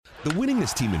The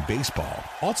winningest team in baseball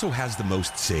also has the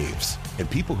most saves, and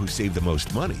people who save the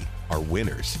most money are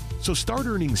winners. So start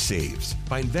earning saves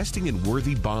by investing in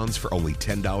worthy bonds for only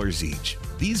 $10 each.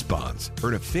 These bonds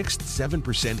earn a fixed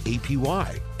 7%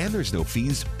 APY, and there's no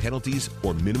fees, penalties,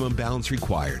 or minimum balance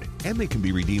required, and they can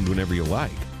be redeemed whenever you like.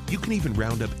 You can even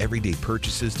round up everyday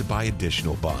purchases to buy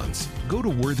additional bonds. Go to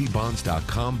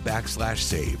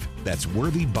worthybonds.com/save. That's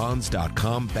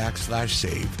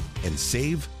worthybonds.com/save and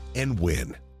save and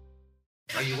win.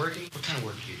 Are you working? What kind of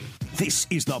work do you do? This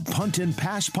is the Punt and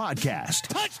Pass Podcast.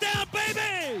 Touchdown, baby!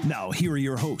 Now, here are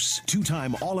your hosts,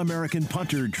 two-time All-American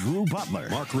punter Drew Butler.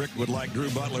 Mark Richt would like Drew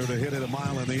Butler to hit it a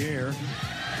mile in the air.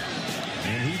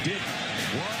 And he did.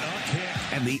 What a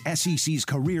kick. And the SEC's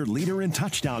career leader in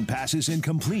touchdown passes and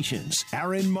completions,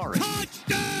 Aaron Murray.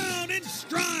 Touchdown in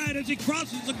stride as he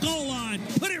crosses the goal line.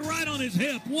 Put it right on his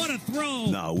hip. What a throw.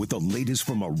 Now, with the latest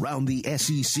from around the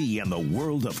SEC and the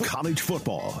world of college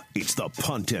football, it's the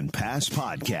Punt and Pass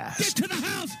Podcast. Get to the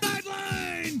house,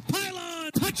 sideline,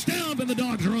 pylon, touchdown, and the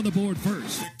Dogs are on the board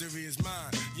first. Victory is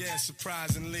mine, yeah,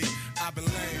 surprisingly. I've been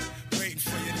laying, waiting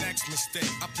for your next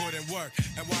mistake. I put in work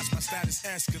and watch my status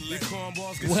escalate.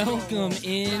 Welcome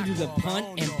into the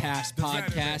Punt and Pass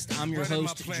Podcast. I'm your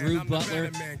host, Drew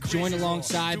Butler, joined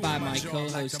alongside by my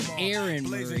co-host, Aaron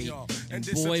Murray. And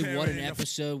boy, what an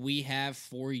episode we have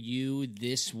for you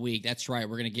this week. That's right,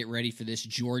 we're going to get ready for this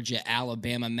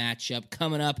Georgia-Alabama matchup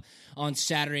coming up on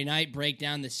Saturday night. Break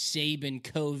down the Saban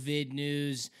COVID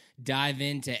news, dive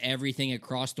into everything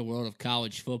across the world of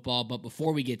college football. But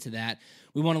before we get to that,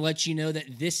 we want to let you know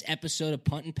that this episode of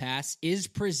Punt and Pass is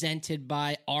presented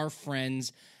by our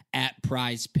friends at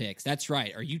Prize Picks. That's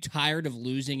right. Are you tired of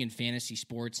losing in fantasy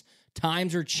sports?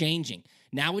 Times are changing.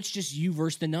 Now it's just you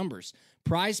versus the numbers.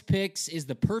 Prize Picks is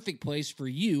the perfect place for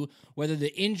you, whether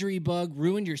the injury bug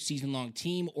ruined your season-long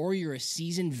team or you're a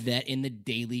seasoned vet in the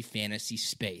daily fantasy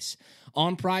space.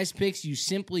 On Prize Picks, you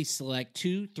simply select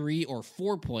 2, 3, or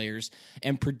 4 players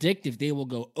and predict if they will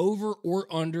go over or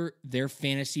under their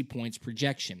fantasy points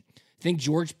projection. Think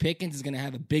George Pickens is going to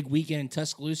have a big weekend in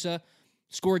Tuscaloosa,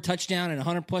 score a touchdown and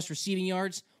 100-plus receiving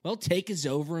yards? Well, take his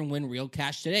over and win real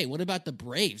cash today. What about the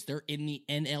Braves? They're in the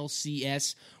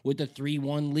NLCS with a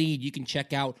 3-1 lead. You can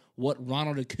check out what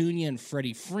Ronald Acuna and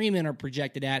Freddie Freeman are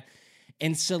projected at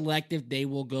and select if they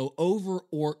will go over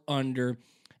or under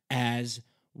as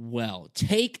well.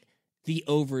 Take the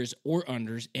overs or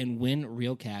unders and win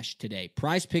real cash today.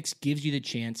 Prize Picks gives you the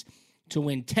chance to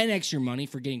win 10x your money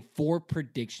for getting 4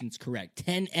 predictions correct.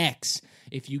 10x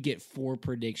if you get 4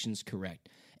 predictions correct.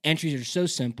 Entries are so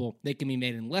simple, they can be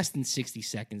made in less than 60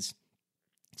 seconds.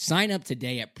 Sign up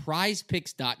today at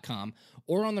prizepicks.com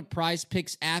or on the Prize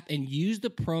Picks app and use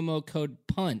the promo code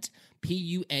PUNT,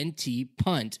 P-U-N-T,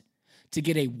 PUNT, to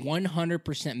get a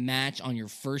 100% match on your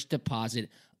first deposit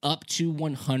up to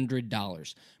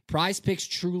 $100. Prize Picks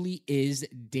truly is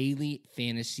daily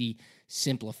fantasy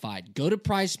simplified. Go to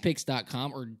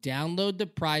prizepicks.com or download the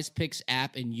Prize Picks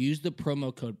app and use the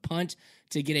promo code PUNT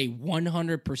to get a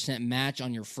 100% match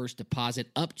on your first deposit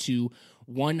up to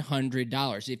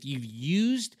 $100. If you've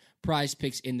used Prize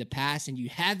Picks in the past and you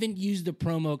haven't used the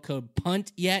promo code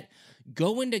PUNT yet,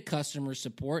 go into customer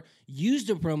support, use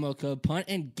the promo code PUNT,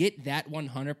 and get that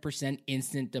 100%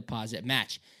 instant deposit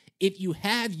match. If you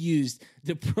have used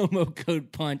the promo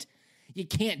code PUNT, you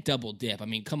can't double dip. I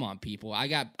mean, come on, people. I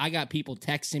got people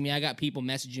texting me. I got people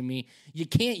messaging me. You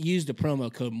can't use the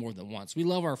promo code more than once. We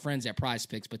love our friends at Prize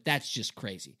Picks, but that's just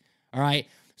crazy. All right?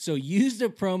 So use the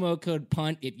promo code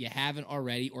PUNT if you haven't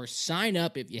already, or sign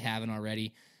up if you haven't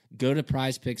already. Go to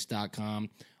prizepicks.com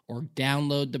or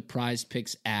download the Prize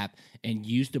Picks app and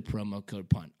use the promo code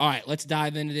PUNT. All right, let's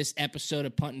dive into this episode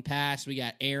of Punt and Pass. We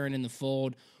got Aaron in the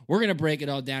fold. We're going to break it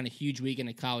all down. A huge weekend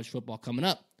of college football coming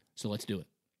up, so let's do it.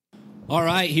 All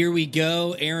right, here we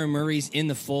go. Aaron Murray's in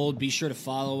the fold. Be sure to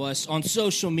follow us on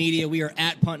social media. We are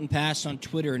at Punt and Pass on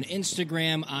Twitter and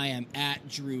Instagram. I am at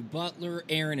Drew Butler.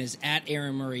 Aaron is at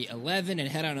Aaron Murray 11. And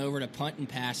head on over to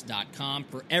puntandpass.com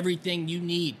for everything you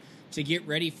need to get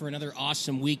ready for another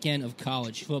awesome weekend of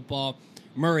college football.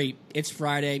 Murray, it's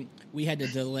Friday. We had to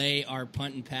delay our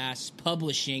Punt and Pass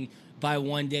publishing by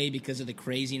one day because of the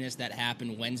craziness that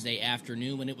happened Wednesday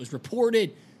afternoon when it was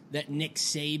reported that Nick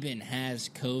Saban has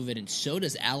COVID, and so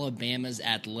does Alabama's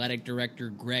athletic director,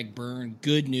 Greg Byrne.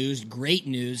 Good news, great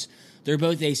news. They're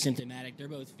both asymptomatic. They're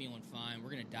both feeling fine. We're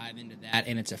going to dive into that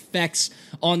and its effects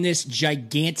on this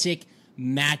gigantic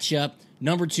matchup.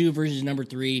 Number 2 versus number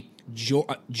 3,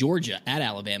 Georgia at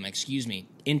Alabama,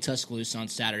 in Tuscaloosa on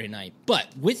Saturday night. But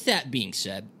with that being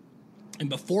said, and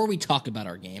before we talk about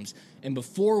our games, and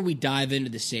before we dive into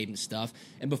the Saban stuff,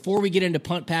 and before we get into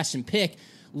punt, pass, and pick,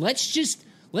 let's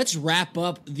let's wrap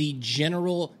up the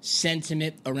general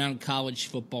sentiment around college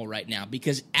football right now,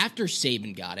 because after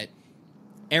Saban got it,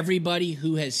 everybody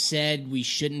who has said we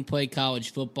shouldn't play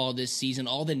college football this season,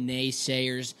 all the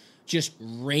naysayers just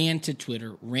ran to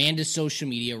Twitter, ran to social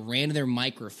media, ran to their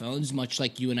microphones, much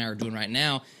like you and I are doing right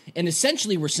now, and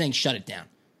essentially we're saying shut it down,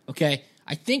 okay?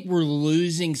 I think we're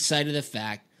losing sight of the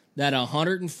fact that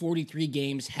 143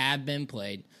 games have been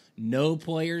played. No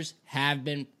players have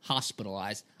been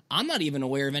hospitalized. I'm not even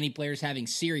aware of any players having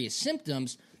serious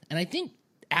symptoms, and I think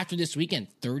after this weekend,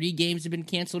 30 games have been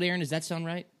canceled, Aaron. Does that sound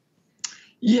right?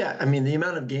 Yeah, I mean, the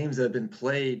amount of games that have been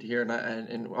played here,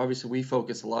 and obviously we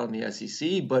focus a lot on the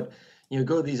SEC, but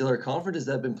go to these other conferences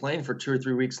that have been playing for 2 or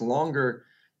 3 weeks longer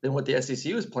than what the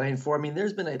SEC was playing for. I mean,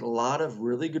 there's been a lot of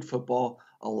really good football,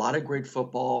 a lot of great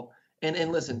football.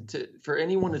 And listen, for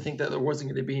anyone to think that there wasn't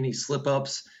going to be any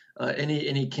slip-ups,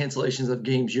 any cancellations of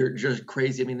games, you're just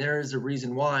crazy. I mean, there is a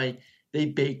reason why they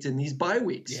baked in these bye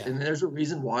weeks. Yeah. And there's a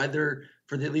reason why they're,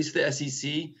 at least the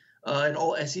SEC, and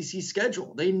all SEC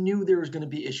schedule. They knew there was going to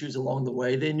be issues along the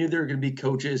way. They knew there were going to be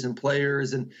coaches and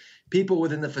players and people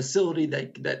within the facility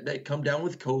that come down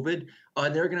with COVID,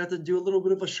 and they're going to have to do a little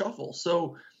bit of a shuffle.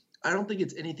 So I don't think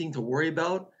it's anything to worry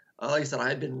about. Like I said,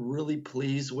 I've been really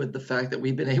pleased with the fact that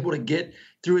we've been able to get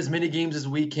through as many games as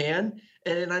we can.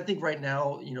 And I think right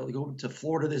now, go to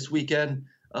Florida this weekend,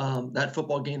 that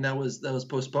football game that was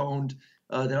postponed,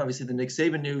 then obviously the Nick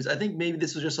Saban news. I think maybe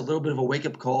this was just a little bit of a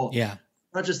wake-up call. Yeah.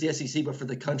 Not just the SEC, but for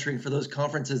the country and for those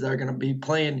conferences that are going to be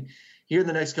playing here in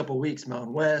the next couple of weeks,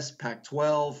 Mountain West,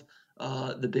 Pac-12,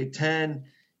 the Big Ten,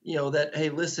 that, hey,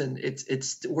 listen,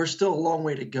 we're still a long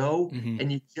way to go,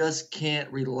 and you just can't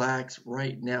relax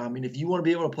right now. I mean, if you want to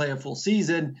be able to play a full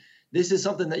season, this is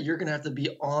something that you're going to have to be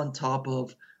on top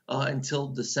of until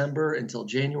December, until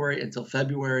January, until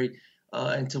February,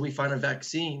 until we find a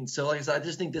vaccine. So like I said, I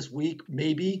just think this week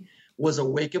maybe was a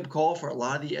wake-up call for a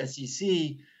lot of the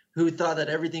SEC who thought that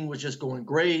everything was just going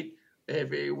great.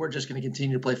 We're just going to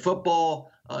continue to play football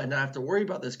and not have to worry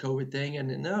about this COVID thing.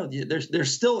 And no, there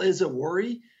still is a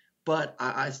worry, but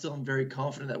I still am very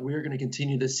confident that we're going to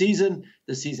continue this season.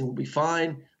 The season will be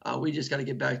fine. We just got to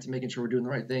get back to making sure we're doing the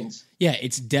right things. Yeah,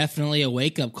 it's definitely a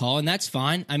wake-up call, and that's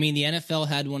fine. I mean, the NFL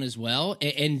had one as well,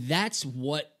 and that's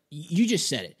what – you just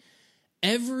said it.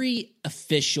 Every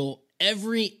official,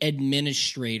 every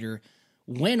administrator –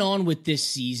 went on with this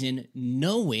season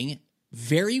knowing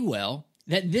very well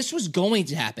that this was going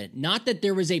to happen. Not that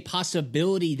there was a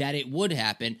possibility that it would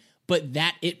happen, but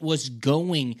that it was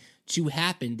going to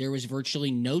happen. There was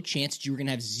virtually no chance that you were going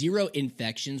to have zero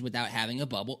infections without having a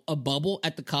bubble. A bubble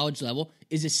at the college level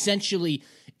is essentially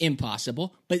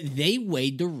impossible, but they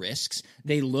weighed the risks.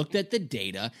 They looked at the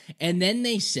data, and then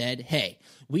they said, hey,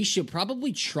 we should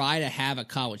probably try to have a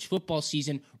college football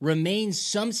season, remain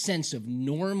some sense of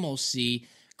normalcy,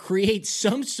 create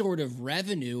some sort of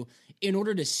revenue in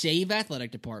order to save athletic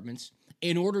departments,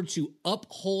 in order to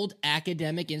uphold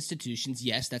academic institutions,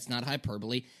 yes, that's not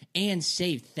hyperbole, and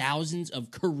save thousands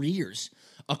of careers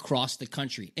across the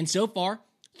country. And so far,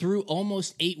 through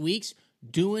almost 8 weeks,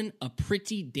 doing a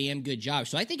pretty damn good job.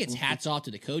 So I think it's hats off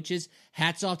to the coaches,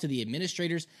 hats off to the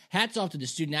administrators, hats off to the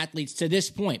student athletes to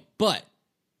this point. But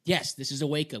yes, this is a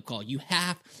wake-up call. You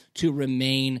have to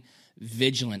remain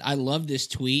vigilant. I love this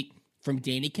tweet from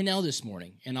Danny Kanell this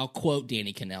morning, and I'll quote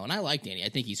Danny Kanell, and I like Danny. I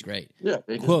think he's great. Yeah,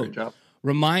 he does a great job.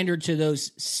 Reminder to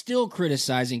those still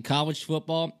criticizing college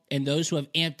football and those who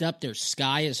have amped up their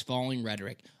sky is falling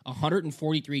rhetoric.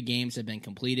 143 games have been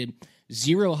completed,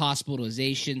 0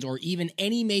 hospitalizations or even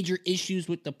any major issues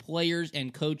with the players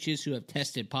and coaches who have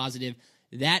tested positive.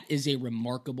 That is a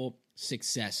remarkable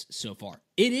success so far.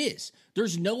 It is.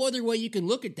 There's no other way you can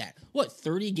look at that.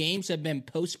 30 games have been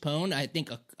postponed. I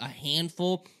think a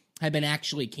handful have been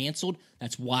actually canceled.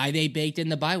 That's why they baked in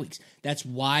the bye weeks. That's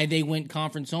why they went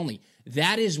conference only.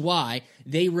 That is why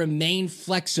they remain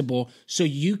flexible so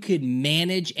you could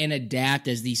manage and adapt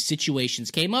as these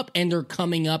situations came up, and they're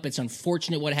coming up. It's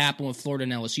unfortunate what happened with Florida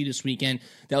and LSU this weekend.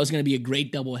 That was going to be a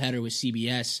great doubleheader with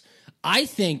CBS. I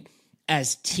think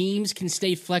as teams can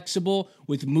stay flexible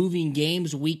with moving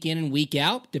games week in and week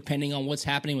out, depending on what's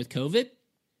happening with COVID,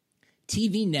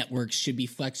 TV networks should be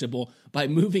flexible by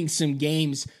moving some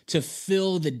games to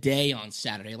fill the day on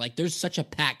Saturday. Like, there's such a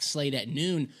packed slate at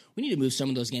noon. We need to move some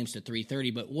of those games to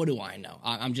 3:30, but what do I know?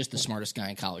 I'm just the smartest guy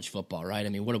in college football, right? I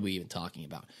mean, what are we even talking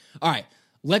about? All right,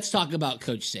 let's talk about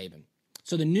Coach Saban.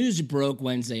 So the news broke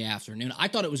Wednesday afternoon. I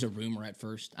thought it was a rumor at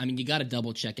first. I mean, you got to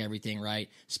double-check everything, right?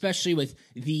 Especially with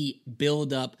the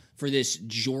build-up for this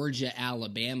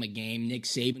Georgia-Alabama game. Nick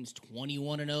Saban's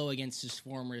 21-0 against his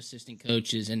former assistant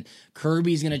coaches, and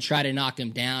Kirby's going to try to knock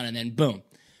him down, and then boom.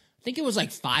 I think it was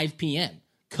like 5 p.m.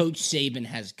 Coach Saban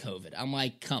has COVID. I'm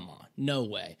like, come on, no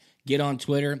way. Get on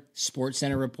Twitter.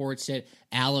 SportsCenter reports it.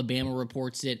 Alabama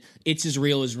reports it. It's as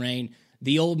real as rain.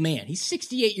 The old man, he's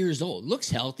 68 years old, looks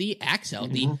healthy, acts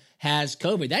healthy, has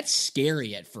COVID. That's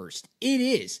scary at first. It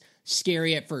is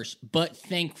scary at first, but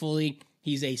thankfully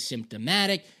he's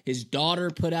asymptomatic. His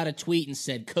daughter put out a tweet and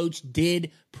said, Coach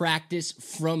did practice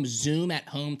from Zoom at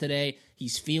home today.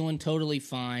 He's feeling totally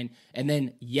fine. And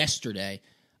then yesterday,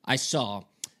 I saw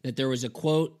that there was a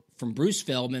quote from Bruce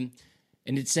Feldman,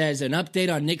 and it says, an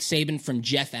update on Nick Saban from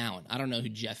Jeff Allen. I don't know who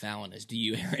Jeff Allen is. Do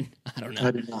you, Aaron? I don't know.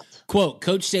 I do not. Quote,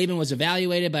 Coach Saban was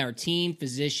evaluated by our team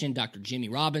physician, Dr. Jimmy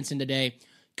Robinson, today.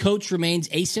 Coach remains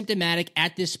asymptomatic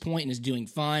at this point and is doing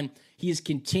fine. He is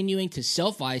continuing to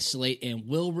self-isolate and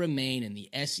will remain in the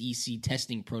SEC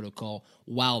testing protocol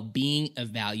while being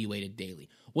evaluated daily.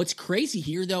 What's crazy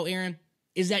here, though, Aaron,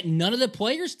 is that none of the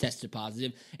players tested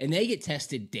positive, and they get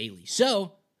tested daily.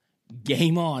 So,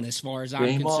 game on as far as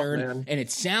I'm concerned. And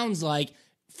it sounds like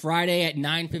Friday at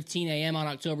 9:15 a.m. on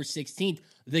October 16th,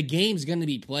 the game's going to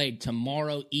be played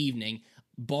tomorrow evening,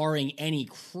 barring any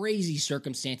crazy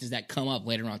circumstances that come up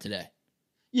later on today.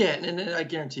 Yeah, and I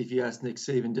guarantee if you ask Nick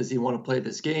Saban, does he want to play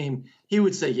this game, he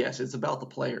would say yes. It's about the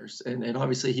players, and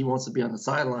obviously he wants to be on the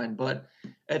sideline. But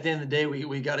at the end of the day,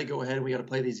 we got to go ahead and we got to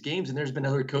play these games. And there's been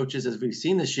other coaches, as we've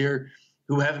seen this year,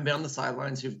 who haven't been on the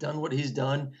sidelines, who've done what he's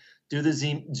done, do the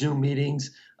Zoom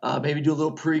meetings, maybe do a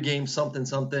little pregame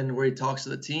something where he talks to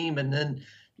the team. And then,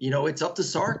 it's up to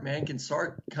Sark, man. Can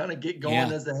Sark kind of get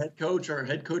going as the head coach or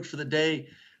head coach for the day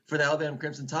for the Alabama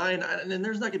Crimson Tide? And then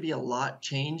there's not going to be a lot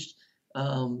changed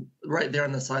right there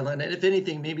on the sideline. And if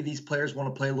anything, maybe these players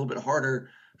want to play a little bit harder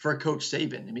for Coach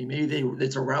Saban. I mean, maybe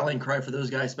it's a rallying cry for those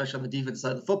guys, especially on the defense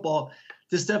side of the football,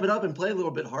 to step it up and play a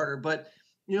little bit harder. But,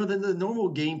 then the normal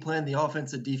game plan, the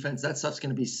offense, the defense, that stuff's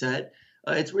going to be set.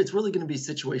 It's really going to be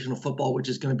situational football, which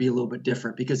is going to be a little bit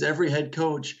different because every head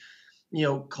coach,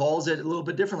 calls it a little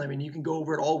bit differently. I mean, you can go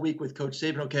over it all week with Coach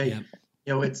Saban. Okay,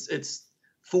 it's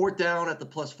fourth down at the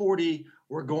plus 40,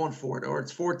 we're going for it, or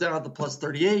it's fourth down at the plus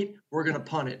 38, we're going to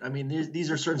punt it. I mean,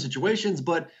 these are certain situations,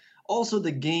 but also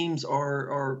the games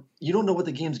are you don't know what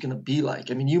the game's going to be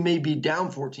like. I mean, you may be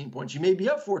down 14 points, you may be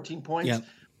up 14 points.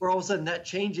 Where all of a sudden that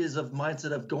changes of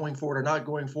mindset of going for it or not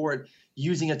going for it,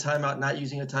 using a timeout, not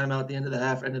using a timeout at the end of the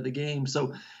half, end of the game.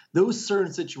 So those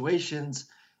certain situations,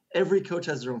 every coach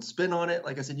has their own spin on it.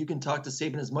 Like I said, you can talk to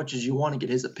Saban as much as you want and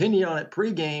get his opinion on it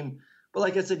pregame. But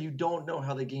like I said, you don't know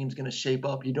how the game's going to shape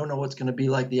up. You don't know what's going to be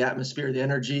like, the atmosphere, the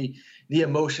energy, the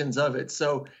emotions of it.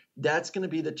 So that's going to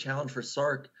be the challenge for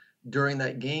Sark during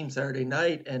that game Saturday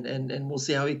night, and we'll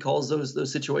see how he calls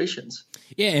those situations.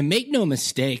 Yeah, and make no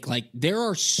mistake, like there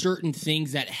are certain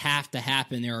things that have to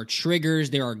happen. There are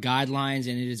triggers, there are guidelines,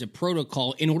 and it is a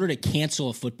protocol in order to cancel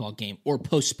a football game or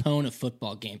postpone a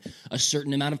football game. A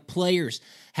certain amount of players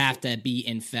have to be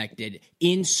infected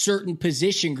in certain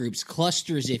position groups,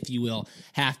 clusters, if you will,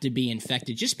 have to be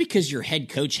infected. Just because your head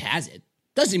coach has it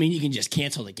doesn't mean you can just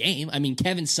cancel the game. I mean,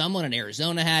 Kevin Sumlin in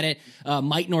Arizona had it.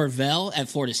 Mike Norvell at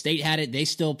Florida State had it. They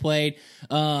still played.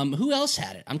 Who else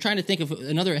had it? I'm trying to think of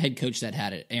another head coach that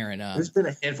had it, Aaron. There's been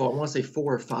a handful. I want to say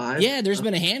 4 or 5. Yeah, there's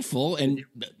been a handful. And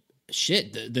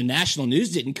shit, the national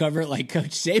news didn't cover it like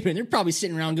Coach Saban. They're probably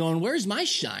sitting around going, where's my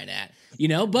shine at?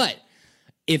 But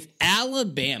if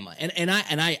Alabama, and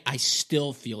I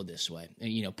still feel this way,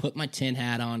 put my tin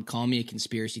hat on, call me a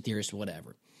conspiracy theorist,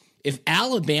 whatever. If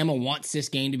Alabama wants this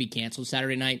game to be canceled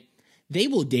Saturday night, they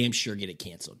will damn sure get it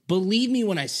canceled. Believe me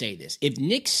when I say this. If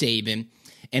Nick Saban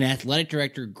and athletic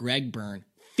director Greg Byrne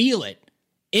feel it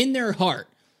in their heart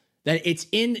that it's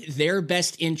in their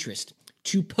best interest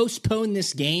to postpone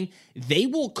this game, they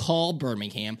will call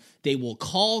Birmingham, they will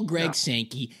call Greg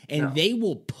Sankey, and they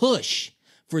will push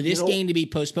for this game to be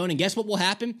postponed. And guess what will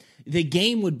happen? The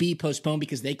game would be postponed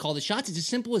because they call the shots. It's as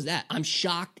simple as that. I'm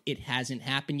shocked it hasn't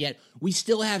happened yet. We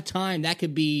still have time. That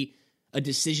could be a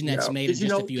decision that's made in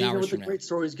just a few hours from now. The great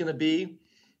story is going to be,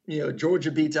 Georgia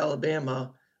beats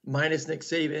Alabama minus Nick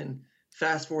Saban.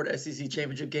 Fast forward SEC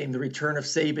championship game, the return of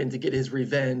Saban to get his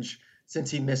revenge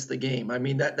since he missed the game. I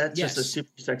mean, that's just a super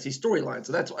sexy storyline.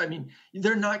 So that's,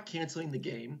 they're not canceling the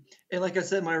game. And like I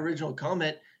said in my original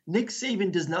comment, Nick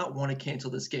Saban does not want to cancel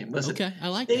this game. Listen, okay, I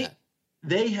like that.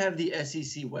 They have the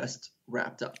SEC West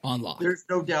wrapped up. On lock. There's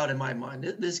no doubt in my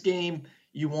mind. This game,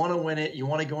 you want to win it. You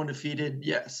want to go undefeated.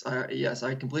 Yes,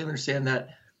 I completely understand that.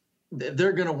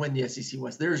 They're going to win the SEC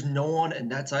West. There's no one in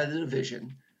that side of the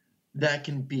division that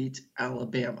can beat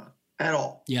Alabama at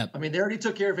all. Yep. I mean, they already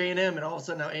took care of A&M, and all of a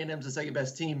sudden now A&M's the second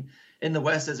best team in the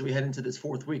West as we head into this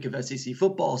 4th week of SEC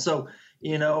football. So,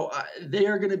 they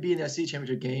are going to be in the SEC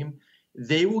championship game.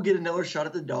 they will get another shot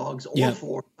at the Dogs or Yep.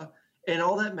 Florida. And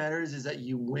all that matters is that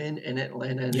you win in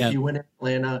Atlanta. And Yep. if you win in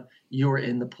Atlanta, you're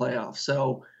in the playoffs.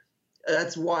 So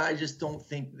that's why I just don't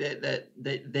think that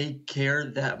they care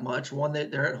that much. One,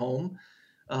 that they're at home.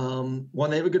 One,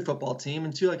 they have a good football team.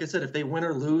 And two, like I said, if they win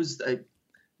or lose,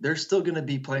 they're still going to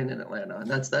be playing in Atlanta. And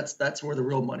that's where the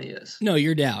real money is. No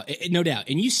doubt.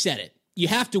 And you said it. You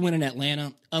have to win in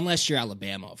Atlanta, unless you're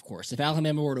Alabama, of course. If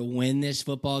Alabama were to win this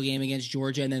football game against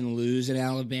Georgia and then lose in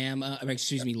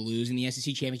lose in the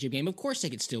SEC championship game, of course they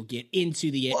could still get into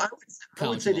the I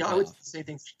would say the same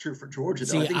thing's true for Georgia.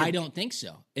 Though. I don't think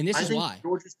so. And this is why.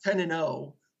 Georgia's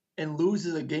 10-0 and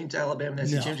loses a game to Alabama in the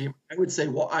SEC championship.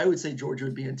 I would say Georgia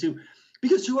would be in too.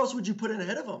 Because who else would you put in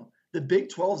ahead of them? The Big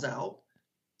 12's out.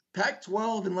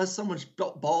 Pac-12, unless someone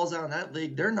balls out in that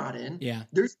league, they're not in. Yeah.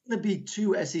 There's going to be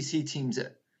 2 SEC teams in.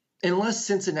 Unless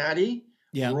Cincinnati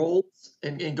rolls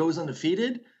and goes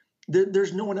undefeated,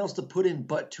 there's no one else to put in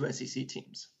but 2 SEC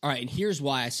teams. All right, and here's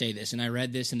why I say this, and I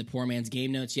read this in the Poor Man's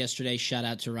Game Notes yesterday. Shout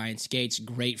out to Ryan Skates,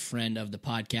 great friend of the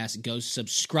podcast. Go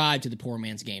subscribe to the Poor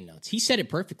Man's Game Notes. He said it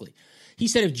perfectly. He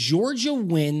said if Georgia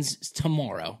wins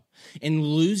tomorrow and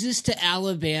loses to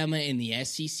Alabama in the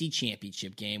SEC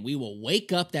championship game, we will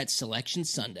wake up that Selection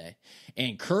Sunday,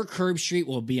 and Kirk Herbstreit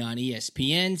will be on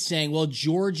ESPN saying, well,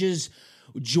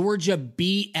 Georgia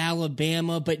beat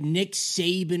Alabama, but Nick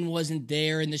Saban wasn't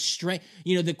there, and the strength,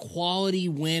 the quality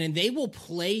win, and they will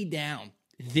play down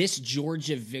this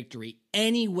Georgia victory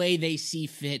any way they see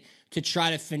fit to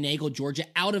try to finagle Georgia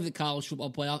out of the college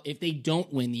football playoff if they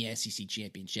don't win the SEC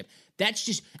championship.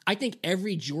 I think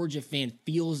every Georgia fan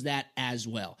feels that as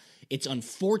well. It's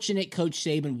unfortunate Coach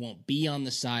Saban won't be on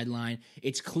the sideline.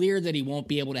 It's clear that he won't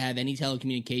be able to have any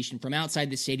telecommunication from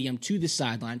outside the stadium to the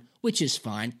sideline, which is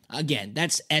fine. Again,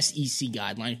 that's SEC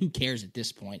guideline. Who cares at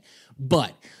this point?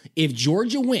 But if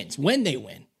Georgia wins, when they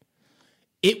win,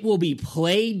 it will be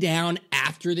played down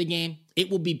after the game. It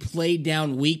will be played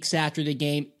down weeks after the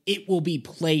game. It will be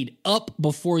played up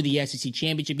before the SEC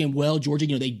championship game. Well,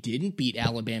 Georgia, they didn't beat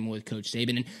Alabama with Coach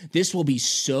Saban, and this will be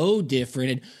so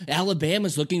different. And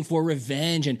Alabama's looking for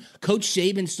revenge, and Coach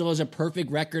Saban still has a perfect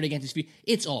record against his feet.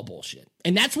 It's all bullshit.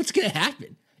 And that's what's going to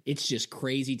happen. It's just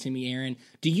crazy to me, Aaron.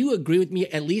 Do you agree with me,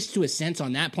 at least to a sense,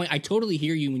 on that point? I totally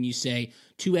hear you when you say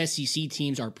 2 SEC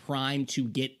teams are primed to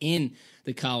get in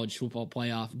the college football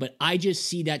playoff, but I just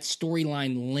see that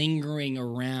storyline lingering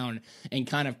around and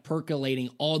kind of percolating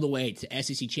all the way to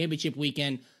SEC championship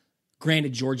weekend.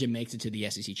 Granted, Georgia makes it to the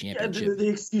SEC championship. Yeah, the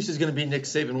excuse is going to be Nick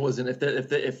Saban wasn't.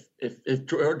 If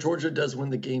Georgia does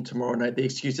win the game tomorrow night, the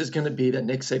excuse is going to be that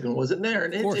Nick Saban wasn't there.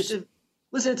 And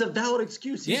it's a valid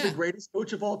excuse. He's the greatest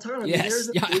coach of all time.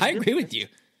 I agree with you.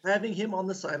 Having him on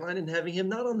the sideline and having him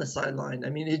not on the sideline. I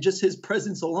mean, his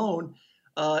presence alone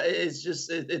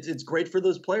it's great for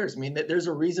those players. I mean, there's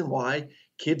a reason why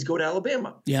kids go to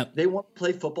Alabama. Yep. They want to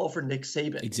play football for Nick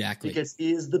Saban. Exactly. Because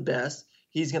he is the best.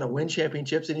 He's going to win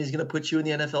championships, and he's going to put you in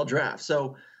the NFL draft.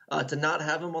 So to not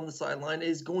have him on the sideline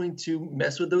is going to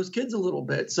mess with those kids a little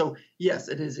bit. So, yes,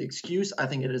 it is an excuse. I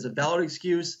think it is a valid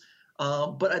excuse.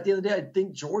 But at the end of the day, I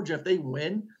think Georgia, if they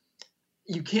win,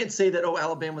 you can't say that,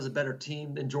 Alabama's a better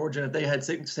team than Georgia. If they had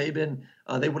Saban,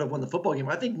 they would have won the football game.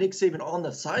 I think Nick Saban on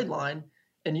the sideline,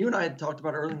 and you and I had talked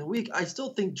about it earlier in the week, I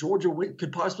still think Georgia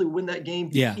could possibly win that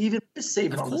game, even with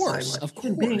Saban on the sideline. Of course.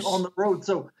 Even being on the road.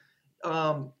 So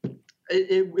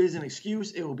it is an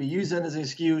excuse. It will be used as an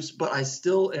excuse, but I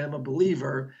still am a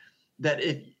believer that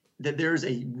that there's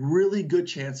a really good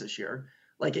chance this year,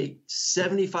 like a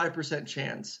 75%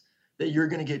 chance, that you're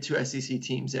going to get 2 SEC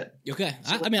teams in. Okay.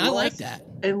 So I like that.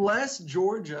 Unless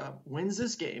Georgia wins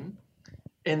this game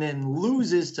and then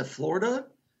loses to Florida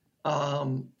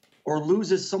or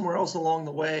loses somewhere else along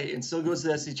the way and still goes to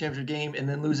the SEC championship game and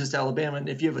then loses to Alabama, and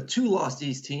if you have a 2-loss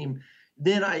East team,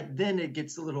 then it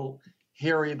gets a little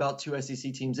hairy about 2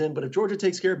 SEC teams in. But if Georgia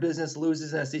takes care of business,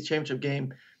 loses an SEC championship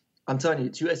game, I'm telling you,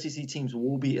 2 SEC teams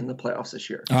will be in the playoffs this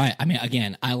year. All right.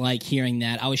 Again, I like hearing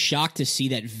that. I was shocked to see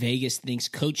that Vegas thinks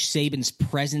Coach Saban's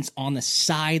presence on the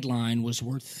sideline was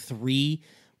worth 3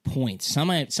 points.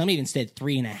 Some even said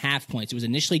 3.5 points. It was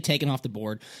initially taken off the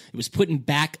board. It was putting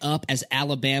back up as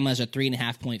Alabama as a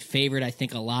 3.5 point favorite. I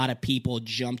think a lot of people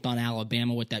jumped on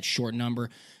Alabama with that short number.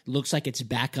 It looks like it's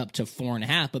back up to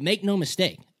 4.5, but make no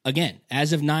mistake. Again,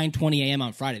 as of 9:20 a.m.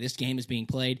 on Friday, this game is being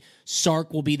played.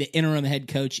 Sark will be the interim head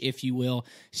coach, if you will.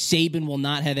 Saban will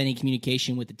not have any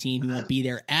communication with the team. He won't be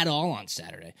there at all on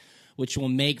Saturday, which will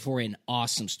make for an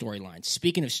awesome storyline.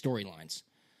 Speaking of storylines,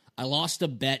 I lost a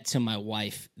bet to my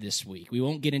wife this week. We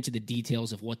won't get into the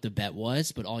details of what the bet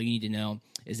was, but all you need to know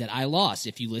is that I lost.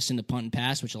 If you listen to Punt and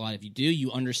Pass, which a lot of you do,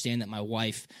 you understand that my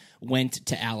wife went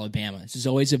to Alabama. This is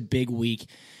always a big week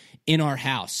in our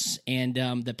house. And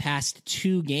the past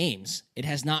 2 games, it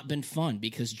has not been fun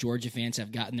because Georgia fans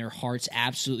have gotten their hearts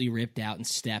absolutely ripped out and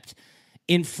stepped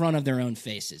in front of their own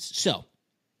faces. So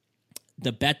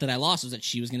the bet that I lost was that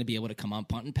she was going to be able to come on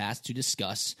Punt and Pass to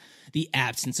discuss the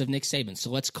absence of Nick Saban.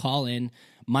 So let's call in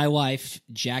my wife,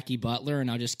 Jackie Butler, and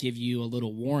I'll just give you a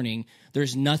little warning.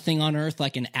 There's nothing on earth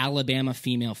like an Alabama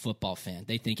female football fan.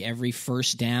 They think every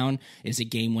first down is a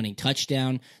game-winning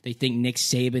touchdown. They think Nick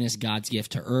Saban is God's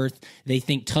gift to earth. They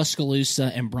think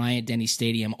Tuscaloosa and Bryant-Denny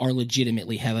Stadium are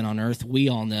legitimately heaven on earth. We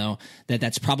all know that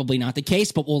that's probably not the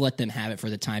case, but we'll let them have it for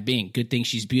the time being. Good thing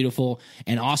she's beautiful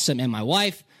and awesome, and my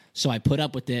wife, so I put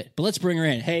up with it. But let's bring her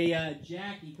in. Hey,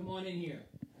 Jackie, come on in here.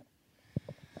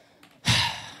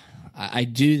 I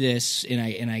do this,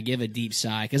 and I give a deep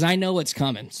sigh, because I know what's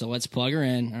coming. So let's plug her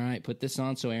in. All right, put this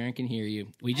on so Aaron can hear you.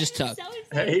 We just talked. So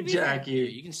hey, Jackie. Here,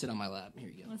 you can sit on my lap. Here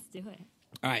you go. Let's do it.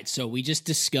 All right, so we just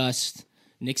discussed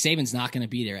Nick Saban's not going to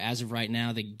be there. As of right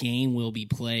now, the game will be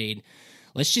played.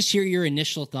 Let's just hear your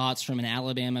initial thoughts from an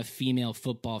Alabama female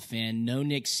football fan. No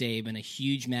Nick Saban, a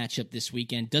huge matchup this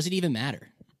weekend. Does it even matter?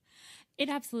 It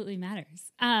absolutely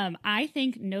matters. I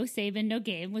think no Saban, no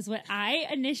game was what I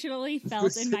initially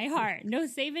felt in my heart. No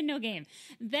Saban, no game.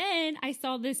 Then I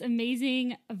saw this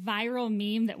amazing viral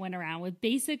meme that went around with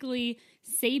basically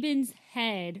Saban's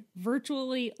head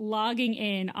virtually logging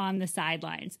in on the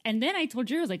sidelines. And then I told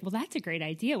Drew, I was like, well, that's a great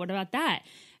idea. What about that?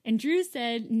 And Drew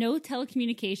said no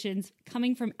telecommunications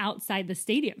coming from outside the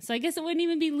stadium. So I guess it wouldn't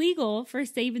even be legal for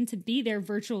Saban to be there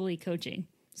virtually coaching.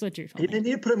 That's what you're telling me. They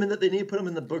need to put him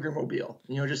in the Booger Mobile.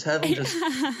 Just have him just up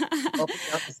and down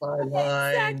the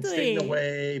sideline, staying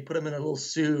away, put him in a little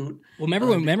suit. Well,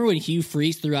 remember when Hugh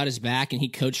Freeze threw out his back and he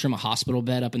coached from a hospital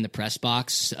bed up in the press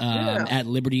box at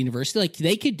Liberty University? Like,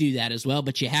 they could do that as well,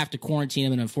 but you have to quarantine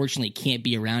him and unfortunately can't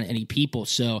be around any people.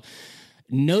 So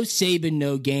no Saban,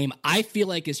 no game, I feel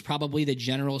like is probably the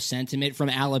general sentiment from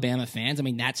Alabama fans. I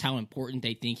mean, that's how important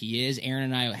they think he is. Aaron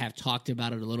and I have talked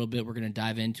about it a little bit. We're going to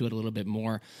dive into it a little bit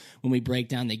more when we break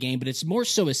down the game, but it's more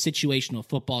so a situational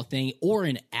football thing or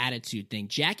an attitude thing.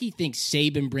 Jackie thinks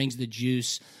Saban brings the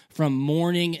juice from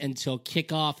morning until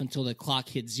kickoff, until the clock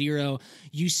hits 0.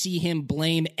 You see him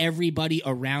blame everybody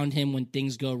around him when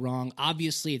things go wrong.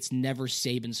 Obviously, it's never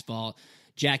Saban's fault.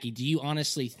 Jackie, do you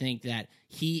honestly think that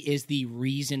he is the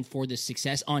reason for the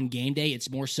success on game day? It's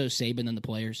more so Saban than the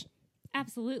players?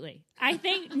 Absolutely. I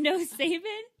think no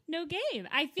Saban, no game.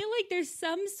 I feel like there's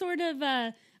some sort of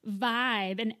a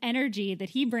vibe and energy that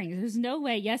he brings. There's no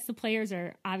way. Yes, the players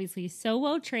are obviously so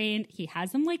well trained. He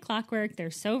has them like clockwork.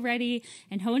 They're so ready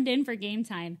and honed in for game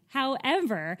time.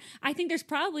 However, I think there's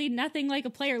probably nothing like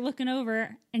a player looking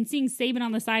over and seeing Saban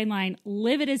on the sideline,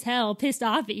 livid as hell, pissed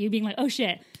off at you, being like, oh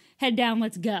shit, head down,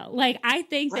 let's go. Like, I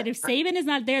think that if Saban is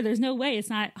not there, there's no way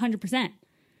it's not 100%.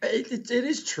 It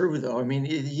is true, though. I mean,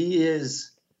 he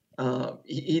is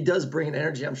he does bring an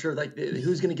energy. I'm sure, like,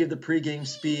 who's going to give the pregame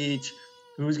speech,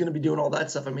 who's going to be doing all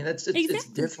that stuff. I mean, it's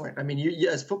different. I mean,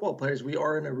 as football players, we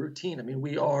are in a routine. I mean,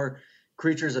 we are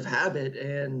creatures of habit.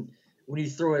 And when you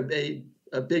throw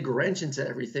a big wrench into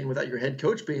everything without your head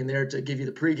coach being there to give you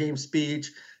the pregame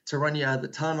speech, to run you out of the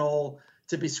tunnel,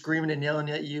 to be screaming and yelling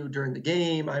at you during the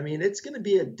game. I mean, it's going to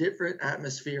be a different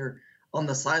atmosphere on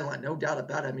the sideline, no doubt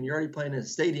about it. I mean, you're already playing in a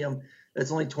stadium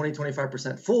that's only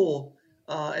 20-25% full,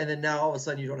 and then now all of a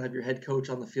sudden you don't have your head coach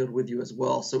on the field with you as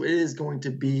well. So it is going to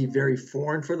be very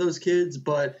foreign for those kids,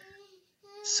 but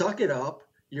suck it up.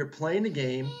 You're playing the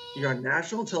game. You're on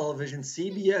national television,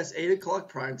 CBS, 8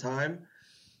 o'clock primetime.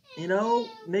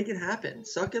 Make it happen.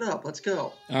 Suck it up. Let's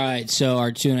go. All right, so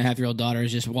our 2.5-year-old daughter has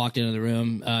just walked into the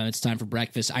room. It's time for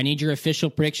breakfast. I need your official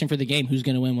prediction for the game. Who's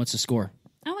going to win? What's the score?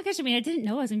 Oh my gosh, I mean, I didn't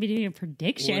know I was going to be doing a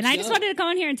prediction. I just wanted to come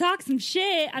in here and talk some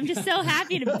shit. I'm just so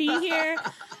happy to be here.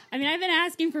 I mean, I've been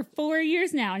asking for 4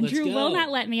 years now, and Drew will not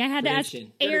let me. I had to ask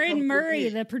Aaron Murray,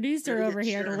 the producer over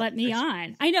here, to let me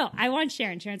on. I know. I want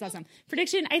Sharon. Sharon's awesome.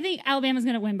 Prediction, I think Alabama's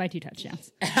going to win by 2 touchdowns.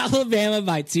 Alabama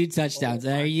by 2 touchdowns.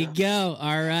 There you go.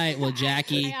 All right. Well,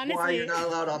 Jackie. Why you're not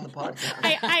allowed on the podcast.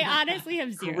 I honestly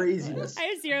have zero. Craziness. I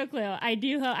have zero clue. I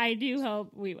do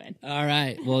hope we win. All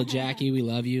right. Well, Jackie, we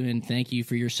love you, and thank you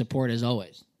for your support as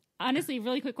always. Honestly,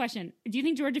 really quick question. Do you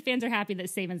think Georgia fans are happy that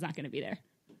Saban's not going to be there?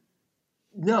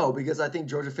 No, because I think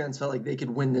Georgia fans felt like they could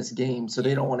win this game, so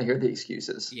they don't want to hear the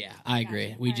excuses. Yeah, I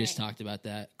agree. We just talked about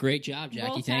that. Great job,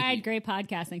 Jackie. Thank you. Great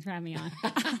podcast. Thanks for having me on.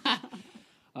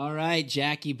 All right,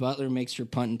 Jackie Butler makes her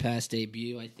punt and pass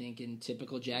debut, I think, in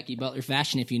typical Jackie Butler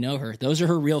fashion, if you know her. Those are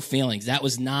her real feelings. That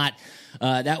was not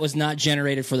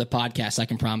generated for the podcast, I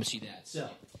can promise you that. So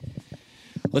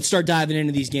let's start diving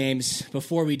into these games.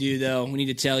 Before we do, though, we need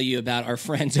to tell you about our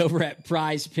friends over at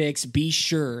Prize Picks. Be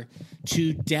sure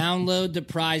to download the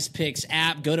Prize Picks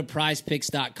app. Go to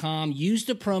prizepicks.com. Use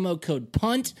the promo code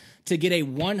PUNT to get a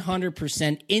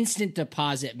 100% instant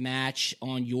deposit match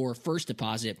on your first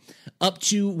deposit up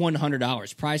to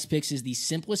 $100. Prize Picks is the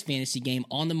simplest fantasy game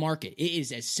on the market. It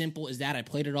is as simple as that. I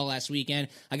played it all last weekend.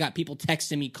 I got people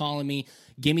texting me, calling me,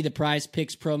 give me the Prize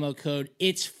Picks promo code.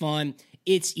 It's fun.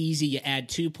 It's easy. You add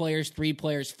 2 players, 3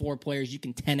 players, 4 players. You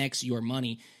can 10x your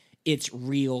money. It's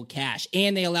real cash.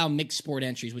 And they allow mixed sport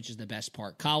entries, which is the best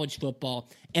part. College football,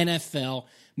 NFL,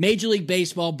 Major League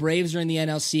Baseball. Braves are in the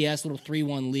NLCS, little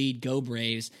 3-1 lead. Go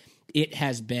Braves. It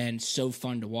has been so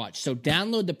fun to watch. So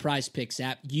download the Prize Picks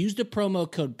app. Use the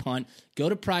promo code PUNT. Go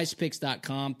to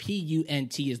prizepicks.com.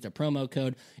 PUNT is the promo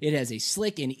code. It has a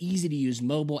slick and easy-to-use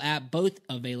mobile app, both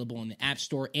available in the App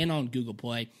Store and on Google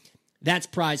Play. That's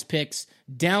Prize Picks.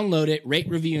 Download it, rate,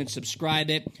 review, and subscribe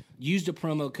it. Use the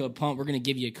promo code PUNT. We're going to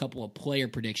give you a couple of player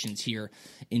predictions here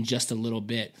in just a little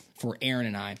bit for Aaron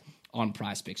and I on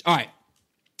Prize Picks. All right,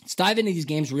 let's dive into these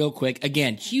games real quick.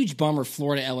 Again, huge bummer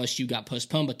Florida LSU got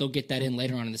postponed, but they'll get that in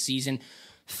later on in the season.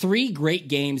 3 great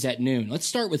games at noon. Let's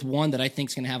start with one that I think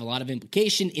is going to have a lot of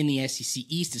implication in the SEC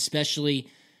East, especially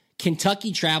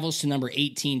Kentucky travels to number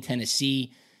 18,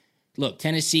 Tennessee. Look,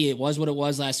 Tennessee, it was what it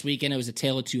was last weekend. It was a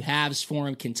tale of 2 halves for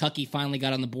them. Kentucky finally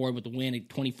got on the board with the win at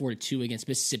 24-2 against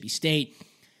Mississippi State.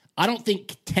 I don't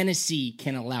think Tennessee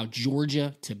can allow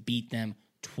Georgia to beat them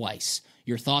twice.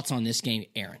 Your thoughts on this game,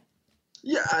 Aaron?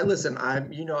 Yeah, I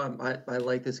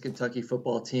like this Kentucky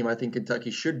football team. I think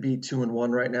Kentucky should be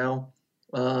 2-1 right now.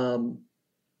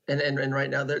 And right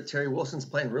now, Terry Wilson's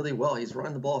playing really well. He's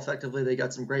running the ball effectively. They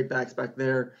got some great backs back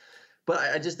there. But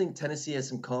I just think Tennessee has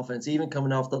some confidence, even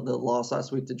coming off the loss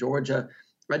last week to Georgia.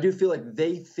 I do feel like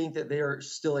they think that they are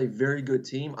still a very good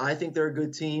team. I think they're a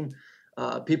good team.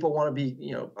 People want to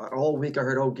be, all week I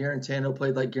heard, Garantano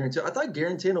played like Garantano. I thought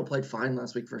Garantano played fine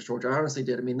last week versus Georgia. I honestly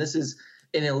did. I mean, this is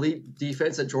an elite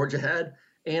defense that Georgia had.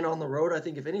 And on the road, I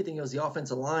think if anything, it was the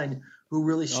offensive line who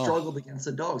really struggled against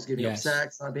the Dogs, giving up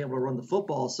sacks, not being able to run the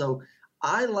football. So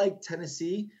I like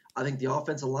Tennessee. I think the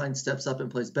offensive line steps up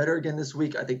and plays better again this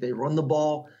week. I think they run the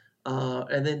ball.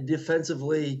 And then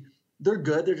defensively, they're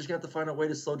good. They're just going to have to find a way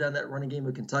to slow down that running game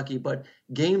of Kentucky. But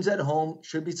games at home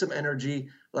should be some energy.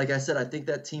 Like I said, I think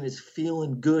that team is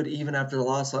feeling good even after the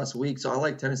loss last week. So I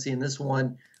like Tennessee in this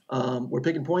one. We're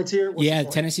picking points here.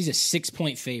 What's Tennessee's a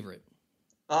 6-point favorite.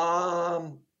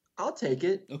 I'll take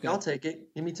it. Okay. I'll take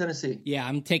it. Give me Tennessee. Yeah,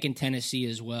 I'm taking Tennessee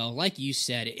as well. Like you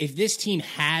said, if this team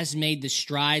has made the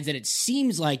strides that it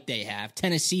seems like they have,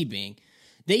 Tennessee being,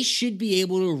 they should be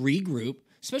able to regroup,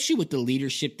 especially with the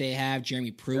leadership they have.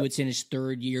 Jeremy Pruitt's in his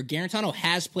 3rd year. Garantano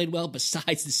has played well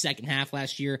besides the second half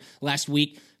last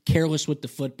week, careless with the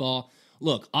football.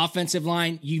 Look, offensive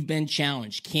line, you've been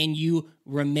challenged. Can you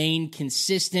remain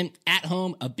consistent at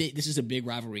home? This is a big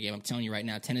rivalry game. I'm telling you right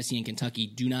now, Tennessee and Kentucky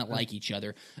do not like each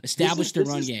other. Establish the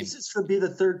run game. This should be the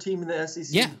 3rd team in the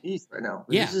SEC East right now.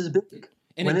 This is big.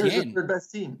 And again, the 3rd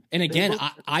best team. And again,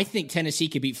 I think Tennessee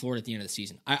could beat Florida at the end of the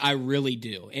season. I really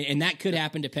do. And that could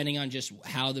happen depending on just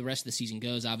how the rest of the season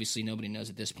goes. Obviously, nobody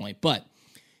knows at this point. But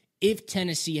if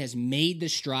Tennessee has made the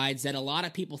strides that a lot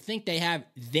of people think they have,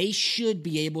 they should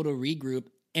be able to regroup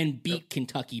and beat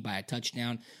Kentucky by a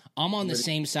touchdown. I'm on the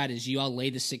same side as you. I'll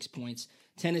lay the 6 points.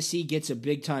 Tennessee gets a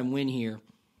big-time win here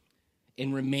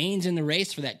and remains in the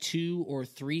race for that 2 or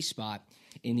 3 spot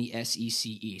in the SEC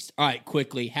East. All right,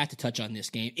 quickly, have to touch on this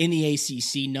game. In the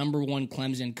ACC, number 1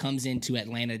 Clemson comes into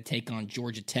Atlanta to take on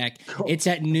Georgia Tech. It's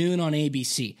at noon on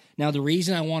ABC. Now, the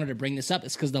reason I wanted to bring this up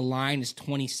is because the line is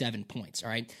 27 points, all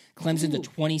right? Clemson's a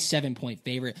 27-point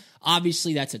favorite.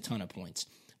 Obviously, that's a ton of points.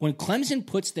 When Clemson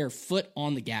puts their foot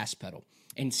on the gas pedal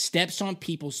and steps on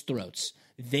people's throats,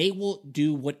 they will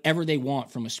do whatever they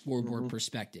want from a scoreboard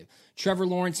perspective. Trevor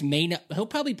Lawrence he'll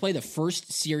probably play the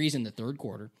first series in the 3rd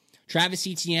quarter. Travis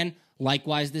Etienne,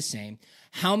 likewise the same.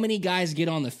 How many guys get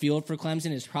on the field for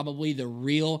Clemson is probably the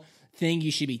real thing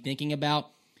you should be thinking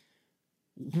about.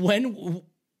 When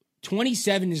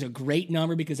 27 is a great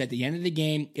number because at the end of the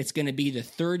game, it's going to be the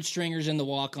 3rd stringers and the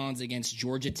walk-ons against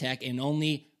Georgia Tech, and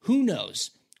only who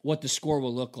knows what the score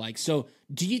will look like. So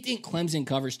do you think Clemson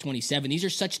covers 27? These are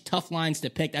such tough lines to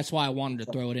pick. That's why I wanted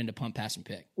to throw it into punt, pass, and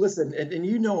pick. Listen, and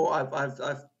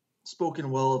I've spoken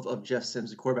well of Jeff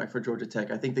Sims, the quarterback for Georgia Tech.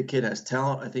 I think the kid has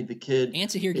talent. I think the kid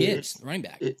Ansahir Gibbs, running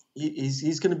back.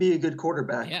 He's going to be a good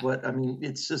quarterback. Yeah. But I mean,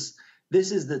 it's just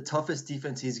this is the toughest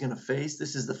defense he's going to face.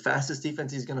 This is the fastest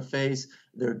defense he's going to face.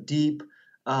 They're deep.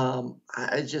 I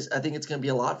think it's going to be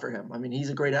a lot for him. I mean, he's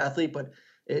a great athlete, but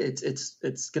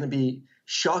it's going to be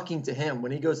shocking to him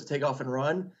when he goes to take off and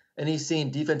run, and he's seeing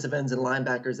defensive ends and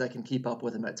linebackers that can keep up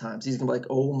with him at times. He's going to be like,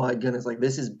 oh my goodness, like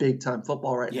this is big time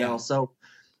football right now. So,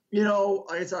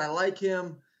 I like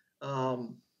him.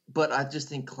 But I just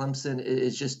think Clemson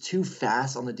is just too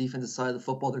fast on the defensive side of the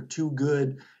football. They're too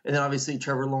good. And then obviously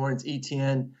Trevor Lawrence,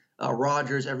 Etienne,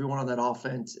 Rodgers, everyone on that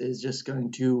offense is just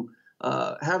going to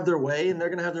have their way, and they're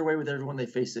going to have their way with everyone they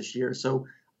face this year. So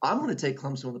I'm going to take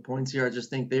Clemson with the points here. I just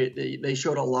think they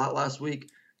showed a lot last week,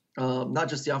 not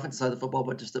just the offensive side of the football,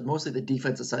 but just mostly the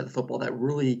defensive side of the football that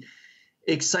really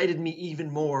excited me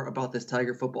even more about this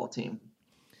Tiger football team.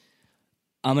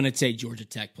 I'm going to take Georgia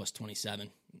Tech plus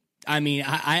 27. I mean,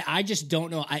 I just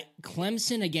don't know.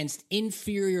 Clemson against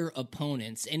inferior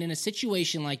opponents, and in a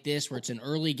situation like this where it's an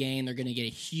early game, they're going to get a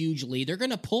huge lead. They're going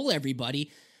to pull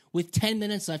everybody with 10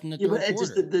 minutes left in the third quarter.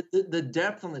 Just the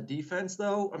depth on the defense,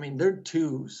 though. I mean, their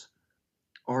twos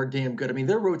are damn good. I mean,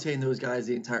 they're rotating those guys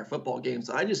the entire football game.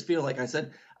 So I just feel like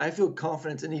I feel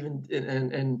confidence in even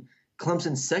in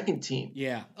Clemson's second team.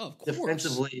 Yeah, of course.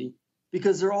 Defensively,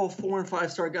 because they're all 4- and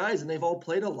 5-star guys, and they've all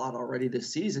played a lot already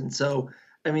this season. So.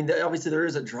 I mean, obviously there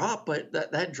is a drop, but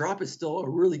that drop is still a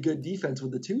really good defense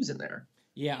with the twos in there.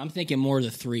 Yeah, I'm thinking more of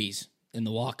the threes in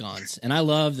the walk-ons. And I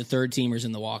love the third-teamers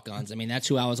in the walk-ons. I mean, that's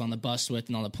who I was on the bus with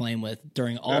and on the plane with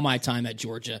during all my time at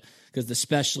Georgia, because the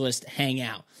specialists hang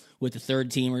out with the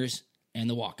third-teamers and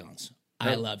the walk-ons.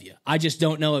 I love you. I just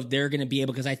don't know if they're going to be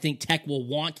able, because I think Tech will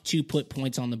want to put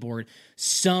points on the board,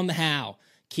 somehow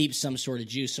keep some sort of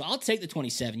juice. So I'll take the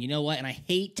 27. You know what? And I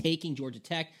hate taking Georgia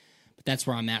Tech, but that's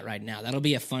where I'm at right now. That'll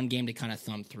be a fun game to kind of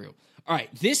thumb through. All right,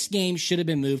 this game should have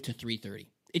been moved to 3:30.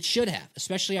 It should have,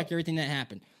 especially after everything that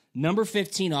happened. Number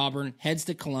 15, Auburn, heads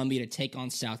to Columbia to take on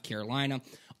South Carolina.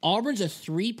 Auburn's a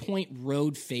 3-point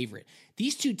road favorite.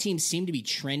 These two teams seem to be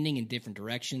trending in different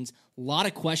directions. A lot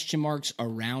of question marks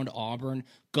around Auburn.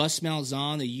 Gus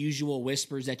Malzahn, the usual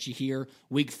whispers that you hear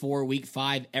week 4, week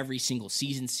 5, every single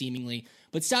season seemingly.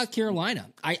 But South Carolina,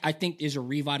 I think, is a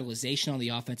revitalization on the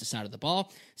offensive side of the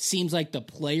ball. Seems like the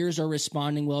players are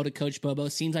responding well to Coach Bobo.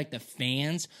 Seems like the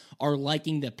fans are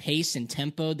liking the pace and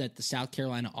tempo that the South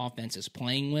Carolina offense is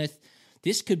playing with.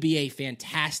 This could be a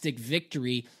fantastic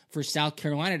victory for South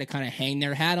Carolina to kind of hang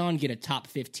their hat on, get a top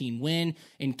 15 win,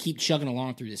 and keep chugging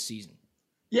along through this season.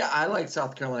 Yeah, I like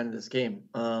South Carolina in this game.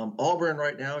 Auburn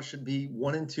right now should be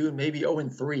 1-2 and maybe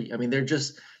 0-3. I mean,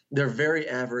 they're very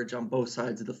average on both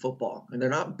sides of the football, and they're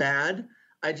not bad.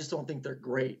 I just don't think they're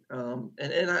great. And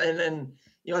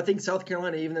I think South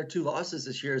Carolina, even their 2 losses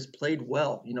this year, has played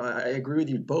well. I agree with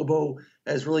you. Bobo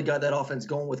has really got that offense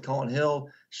going with Colin Hill.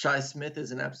 Shi Smith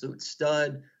is an absolute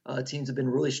stud. Teams have been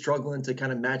really struggling to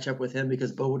kind of match up with him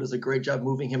because Bobo does a great job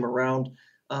moving him around.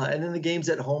 And then the game's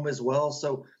at home as well.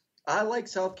 So I like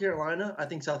South Carolina. I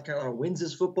think South Carolina wins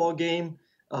this football game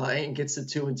and gets to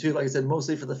 2-2. Like I said,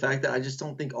 mostly for the fact that I just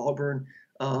don't think Auburn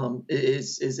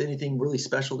is anything really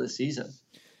special this season.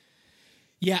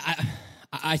 Yeah,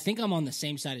 I think I'm on the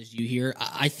same side as you here.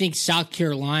 I think South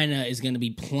Carolina is going to be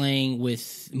playing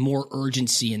with more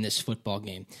urgency in this football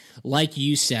game. Like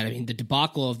you said, I mean, the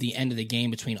debacle of the end of the game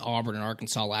between Auburn and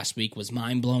Arkansas last week was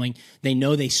mind-blowing. They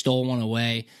know they stole one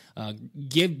away.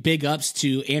 Give big ups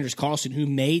to Anders Carlson, who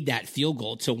made that field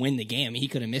goal to win the game. I mean, he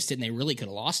could have missed it, and they really could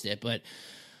have lost it. But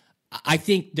I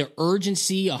think the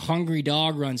urgency, a hungry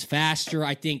dog runs faster.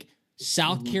 I think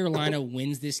South Carolina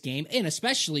wins this game, and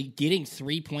especially getting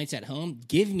 3 points at home.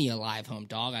 Give me a live home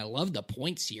dog. I love the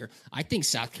points here. I think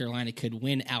South Carolina could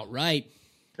win outright.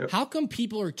 Yep. How come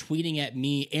people are tweeting at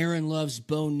me, Aaron loves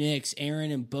Bo Nix, Aaron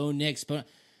and Bo Nix? But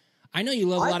I know you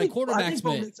love a lot of quarterbacks,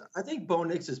 but I think Bo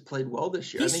Nix has played well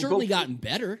this year. He's certainly gotten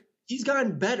better. He's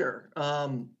gotten better.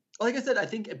 Like I said, I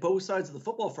think both sides of the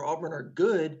football for Auburn are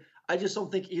good. I just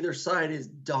don't think either side is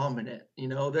dominant.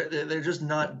 They're just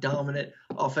not dominant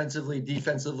offensively,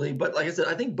 defensively. But like I said,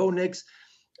 I think Bo Nix,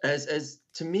 as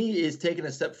to me, is taking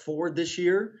a step forward this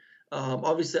year.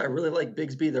 Obviously, I really like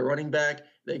Bigsby, the running back.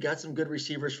 They got some good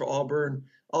receivers for Auburn.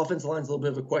 Offensive line's a little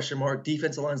bit of a question mark.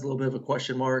 Defensive line's a little bit of a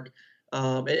question mark.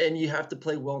 And you have to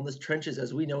play well in the trenches,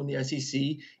 as we know in the SEC,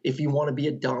 if you want to be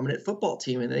a dominant football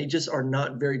team. And they just are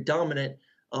not very dominant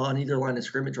on either line of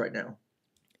scrimmage right now.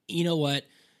 You know what?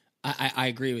 I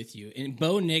agree with you. And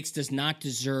Bo Nix does not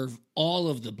deserve all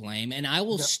of the blame. And I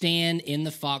will stand in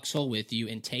the foxhole with you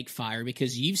and take fire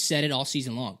because you've said it all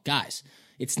season long. Guys,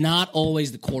 It's not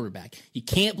always the quarterback. You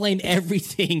can't blame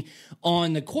everything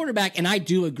on the quarterback, and I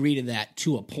do agree to that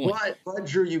to a point. But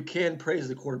Drew, you can praise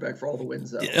the quarterback for all the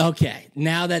wins, though. Okay,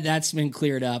 now that that's been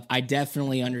cleared up, I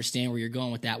definitely understand where you're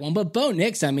going with that one. But Bo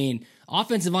Nix, I mean,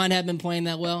 offensive line haven't been playing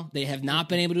that well. They have not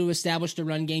been able to establish the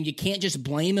run game. You can't just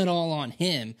blame it all on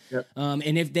him. Yep.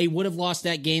 And if they would have lost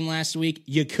that game last week,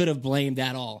 you could have blamed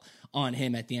that all on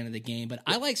him at the end of the game. But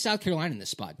I like South Carolina in this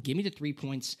spot. Give me the 3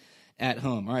 points at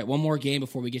home. All right, one more game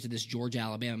before we get to this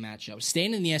Georgia-Alabama matchup.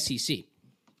 Staying in the SEC.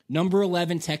 Number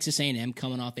 11, Texas A&M,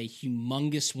 coming off a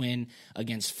humongous win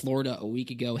against Florida a week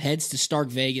ago, heads to Stark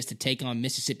Vegas to take on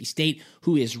Mississippi State,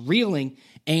 who is reeling.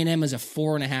 A&M is a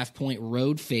 4.5-point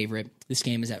road favorite. This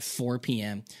game is at 4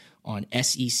 p.m. on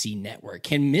SEC Network.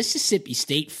 Can Mississippi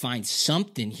State find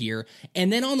something here?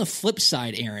 And then on the flip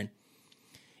side, Aaron,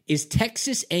 is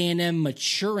Texas A&M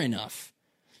mature enough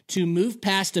to move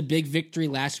past a big victory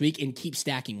last week and keep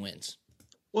stacking wins?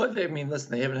 Well, I mean,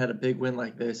 listen, they haven't had a big win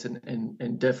like this and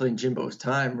definitely in Jimbo's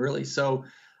time, really. So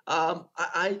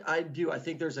I do. I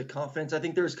think there's a confidence. I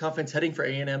think there's confidence heading for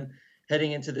A&M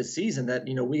heading into this season that,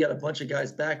 we got a bunch of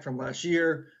guys back from last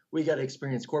year. We got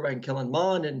experienced quarterback in Kellen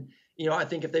Mond. And, I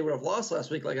think if they would have lost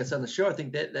last week, like I said on the show, I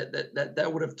think that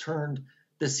would have turned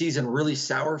the season really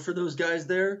sour for those guys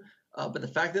there. But the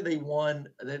fact that they won,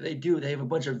 they have a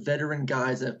bunch of veteran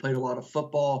guys that have played a lot of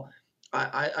football.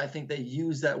 I think they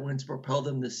use that win to propel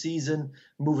them this season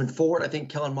moving forward. I think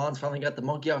Kellen Mond's finally got the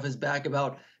monkey off his back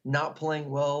about not playing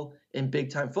well in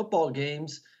big-time football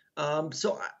games.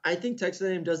 So I think Texas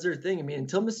A&M does their thing. I mean,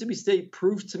 until Mississippi State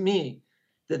proves to me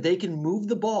that they can move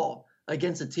the ball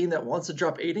against a team that wants to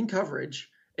drop 8 in coverage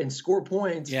and score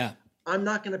points, I'm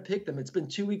not going to pick them. It's been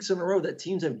 2 weeks in a row that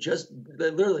teams have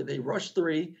they rush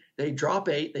 3, they drop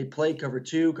 8, they play cover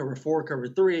 2, cover 4, cover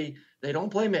 3. They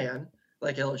don't play man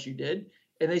like LSU did.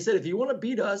 And they said, if you want to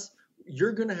beat us,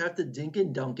 you're going to have to dink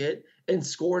and dunk it and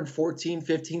score in 14,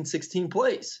 15, 16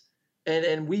 plays.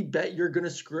 And we bet you're going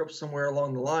to screw up somewhere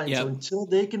along the line. Yep. So until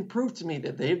they can prove to me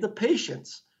that they have the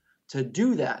patience to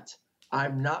do that,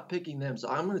 I'm not picking them. So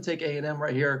I'm going to take A&M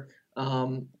right here,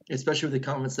 especially with the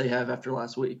comments they have after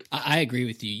last week. I agree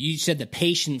with you. You said the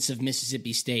patience of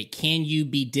Mississippi State. Can you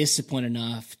be disciplined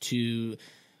enough to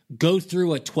go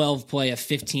through a 12-play, a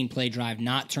 15-play drive,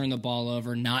 not turn the ball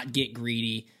over, not get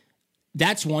greedy?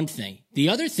 That's one thing. The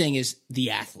other thing is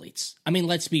the athletes. I mean,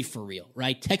 let's be for real,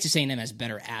 right? Texas A&M has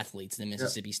better athletes than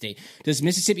Mississippi State. Does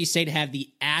Mississippi State have the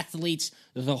athletes,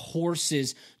 the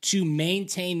horses, to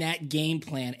maintain that game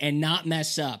plan and not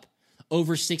mess up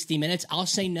over 60 minutes? I'll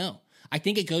say no. I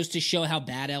think it goes to show how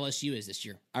bad LSU is this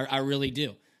year. I really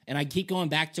do. And I keep going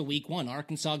back to week 1.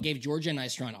 Arkansas gave Georgia a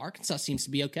nice run. Arkansas seems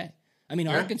to be okay. I mean,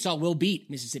 Arkansas will beat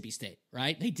Mississippi State,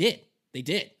 right? They did. I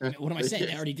mean, what am I saying?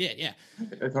 They already did. Yeah.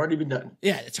 It's already been done.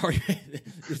 Yeah, it's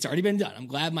already been done. I'm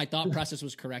glad my thought process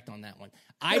was correct on that one.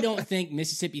 I don't think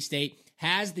Mississippi State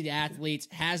has the athletes,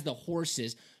 has the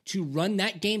horses to run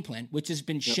that game plan, which has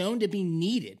been shown to be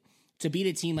needed to beat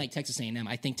a team like Texas A&M.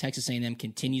 I think Texas A&M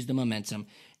continues the momentum.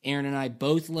 Aaron and I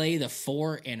both lay the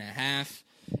 4.5.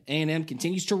 A&M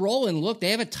continues to roll, and look,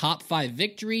 they have a top 5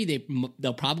 victory.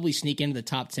 They'll probably sneak into the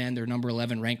top 10. They're number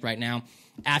 11 ranked right now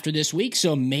after this week,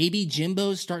 so maybe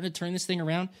Jimbo's starting to turn this thing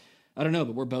around. I don't know,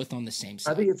 but we're both on the same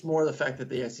side. I think it's more the fact that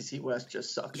the SEC West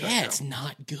just sucks. Yeah, right now. It's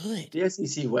not good. The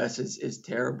SEC West is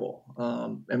terrible.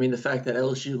 I mean, the fact that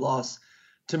LSU lost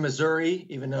to Missouri,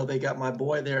 even though they got my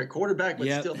boy there at quarterback,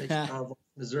 but still makes it powerful.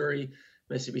 Missouri,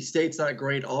 Mississippi State's not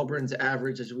great. Auburn's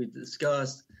average, as we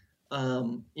discussed.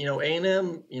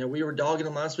 A&M, we were dogging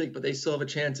them last week, but they still have a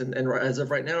chance. And as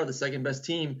of right now, the second best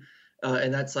team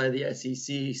in that side of the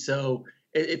SEC. So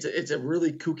it's a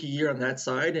really kooky year on that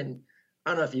side. And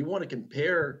I don't know if you want to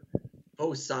compare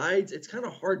both sides. It's kind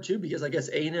of hard too, because I guess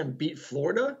A&M beat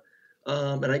Florida.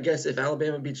 And I guess if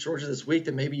Alabama beats Georgia this week,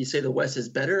 then maybe you say the West is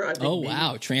better. I think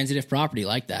wow. Transitive property.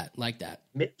 Like that.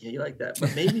 Yeah, you like that.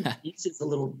 But maybe the East is a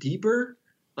little deeper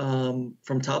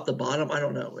from top to bottom. I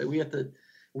don't know.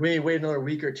 We may wait another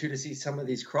week or two to see some of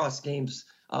these cross games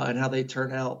and how they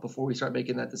turn out before we start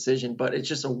making that decision. But it's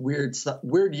just a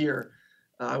weird year,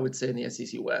 I would say, in the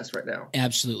SEC West right now.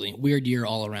 Absolutely. Weird year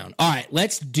all around. All right,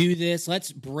 let's do this.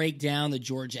 Let's break down the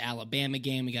Georgia-Alabama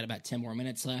game. We got about 10 more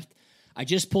minutes left. I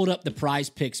just pulled up the Prize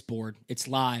Picks board. It's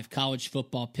live. College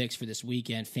football picks for this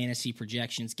weekend, fantasy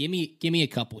projections. Give me a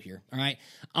couple here, all right?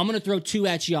 I'm going to throw 2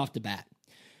 at you off the bat.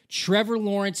 Trevor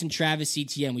Lawrence and Travis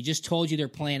Etienne, we just told you they're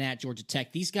playing at Georgia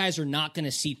Tech. These guys are not going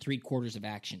to see 3/4 of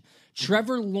action.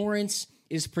 Trevor Lawrence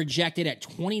is projected at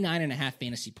 29.5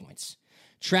 fantasy points.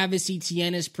 Travis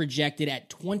Etienne is projected at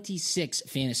 26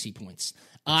 fantasy points.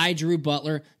 I, Drew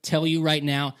Butler, tell you right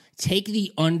now, take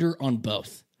the under on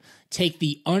both. Take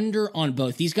the under on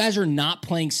both. These guys are not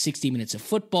playing 60 minutes of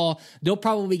football. They'll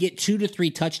probably get 2 to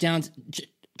 3 touchdowns.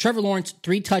 Trevor Lawrence,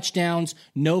 3 touchdowns,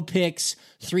 no picks,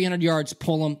 300 yards,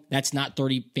 pull him. That's not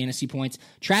 30 fantasy points.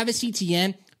 Travis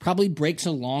Etienne probably breaks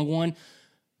a long one.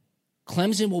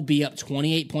 Clemson will be up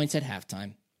 28 points at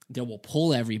halftime. They will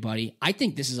pull everybody. I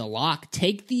think this is a lock.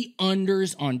 Take the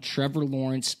unders on Trevor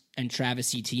Lawrence and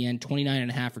Travis Etienne,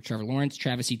 29.5 for Trevor Lawrence.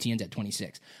 Travis Etienne's at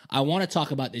 26. I want to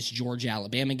talk about this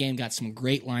Georgia-Alabama game. Got some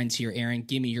great lines here, Aaron.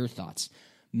 Give me your thoughts.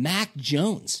 Mac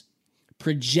Jones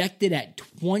projected at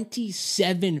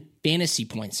 27 fantasy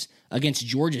points against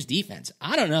Georgia's defense.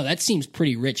 I don't know. That seems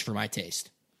pretty rich for my taste.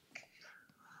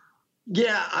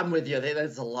 Yeah, I'm with you.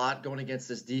 That's a lot going against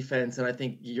this defense, and I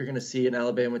think you're going to see an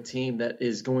Alabama team that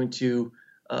is going to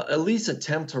at least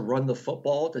attempt to run the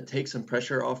football to take some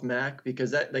pressure off Mac,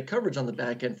 because that coverage on the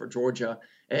back end for Georgia,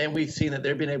 and we've seen that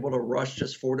they've been able to rush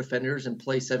just 4 defenders and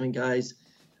play 7 guys,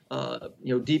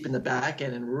 deep in the back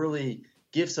end, and really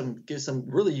give some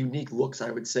really unique looks, I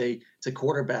would say, to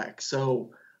quarterback.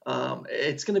 So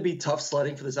it's going to be tough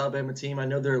sledding for this Alabama team. I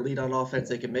know they're elite on offense;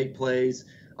 they can make plays.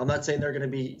 I'm not saying they're going to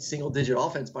be single-digit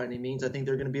offense by any means. I think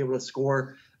they're going to be able to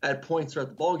score at points throughout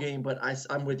the ball game, but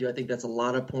I'm with you. I think that's a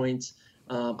lot of points.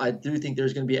 I do think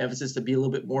there's going to be emphasis to be a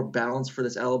little bit more balanced for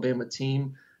this Alabama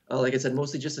team. Like I said,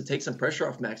 mostly just to take some pressure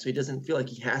off Max, so he doesn't feel like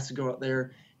he has to go out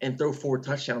there and throw 4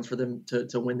 touchdowns for them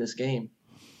to win this game.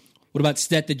 What about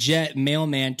Stet the Jet,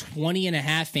 mailman,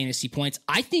 20.5 fantasy points?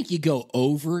 I think you go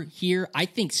over here. I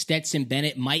think Stetson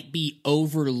Bennett might be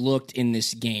overlooked in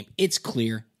this game. It's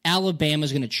clear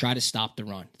Alabama's going to try to stop the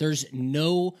run. There's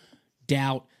no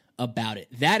doubt about it.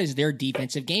 That is their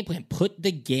defensive game plan. Put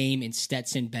the game in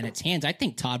Stetson Bennett's hands. I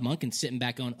think Todd Monken's sitting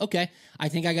back going, okay, I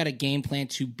think I got a game plan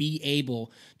to be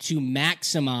able to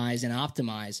maximize and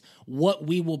optimize what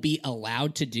we will be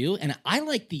allowed to do. And I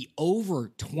like the over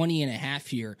 20.5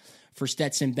 here for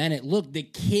Stetson Bennett. Look, the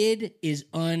kid is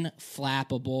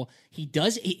unflappable.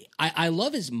 I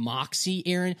love his moxie,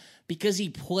 Aaron, because he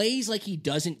plays like he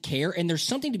doesn't care, and there's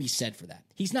something to be said for that.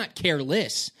 He's not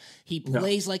careless. He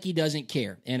plays like he doesn't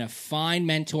care. And a fine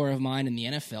mentor of mine in the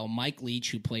NFL, Mike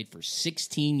Leach, who played for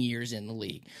 16 years in the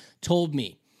league, told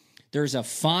me there's a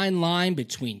fine line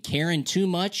between caring too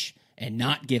much and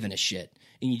not giving a shit.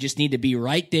 And you just need to be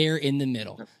right there in the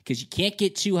middle, because you can't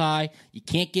get too high, you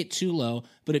can't get too low.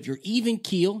 But if you're even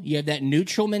keel, you have that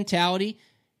neutral mentality,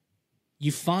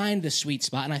 you find the sweet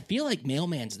spot. And I feel like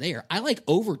Mailman's there. I like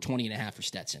over 20.5 for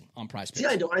Stetson on PrizePicks.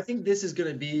 Yeah, I think this is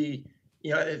going to be,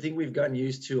 I think we've gotten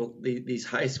used to these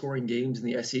high-scoring games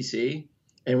in the SEC.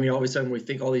 And we all of a sudden we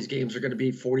think all these games are going to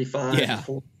be 45 and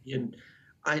 40. And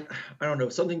I don't know,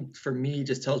 something for me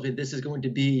just tells me this is going to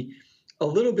be a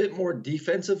little bit more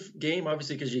defensive game,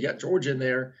 obviously, because you got Georgia in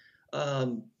there.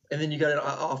 And then you got an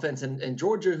offense and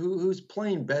Georgia who's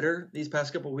playing better these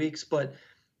past couple of weeks, but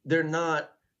they're not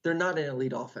an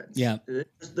elite offense. Yeah.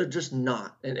 They're just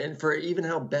not. And for even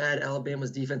how bad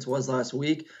Alabama's defense was last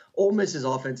week, Ole Miss's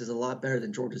offense is a lot better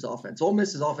than Georgia's offense. Ole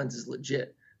Miss's offense is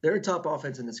legit. They're a top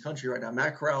offense in this country right now.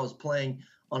 Matt Corral is playing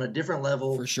on a different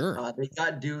level. For sure. They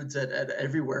got dudes at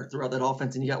everywhere throughout that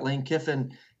offense, and you got Lane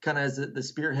Kiffin kind of as the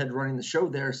spearhead running the show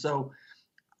there. So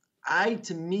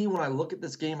to me, when I look at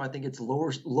this game, I think it's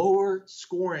lower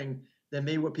scoring than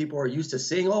maybe what people are used to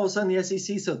seeing all of a sudden in the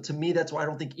SEC. So to me, that's why I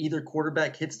don't think either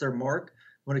quarterback hits their mark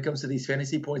when it comes to these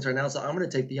fantasy points right now. So I'm going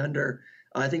to take the under.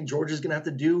 I think Georgia's going to have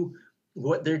to do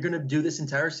what they're going to do this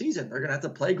entire season. They're going to have to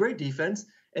play great defense,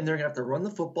 and they're going to have to run the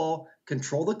football,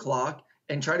 control the clock,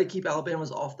 and try to keep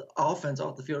Alabama's offense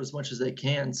off the field as much as they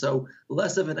can. So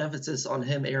less of an emphasis on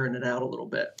him airing it out a little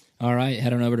bit. All right,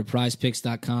 head on over to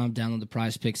prizepicks.com, download the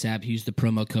PrizePicks app, use the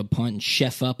promo code PUNT, and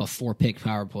chef up a 4-pick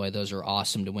power play. Those are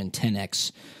awesome to win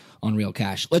 10x on real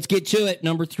cash. Let's get to it.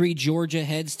 Number 3, Georgia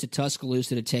heads to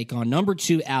Tuscaloosa to take on number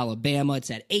 2, Alabama.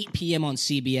 It's at 8 p.m. on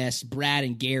CBS. Brad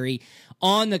and Gary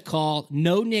on the call.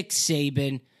 No Nick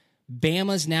Saban.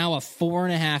 Bama's now a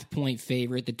 4.5-point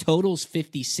favorite. The total's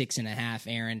 56.5,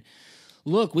 Aaron.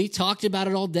 Look, we've talked about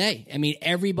it all day. I mean,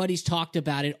 everybody's talked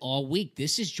about it all week.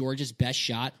 This is Georgia's best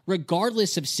shot,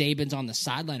 regardless of Saban's on the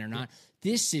sideline or not.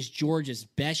 This is Georgia's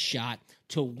best shot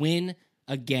to win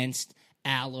against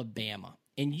Alabama.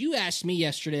 And you asked me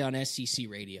yesterday on SEC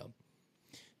Radio,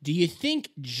 do you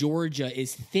think Georgia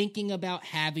is thinking about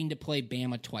having to play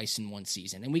Bama twice in one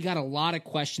season? And we got a lot of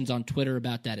questions on Twitter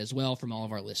about that as well from all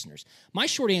of our listeners. My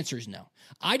short answer is no.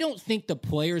 I don't think the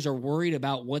players are worried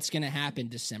about what's going to happen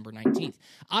December 19th.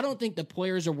 I don't think the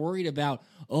players are worried about,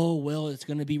 it's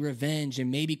going to be revenge and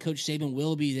maybe Coach Saban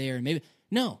will be there.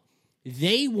 No.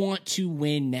 They want to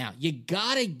win now. You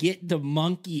got to get the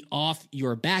monkey off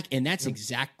your back, and that's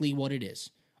exactly what it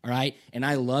is. All right? And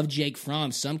I love Jake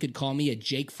Fromm. Some could call me a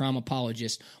Jake Fromm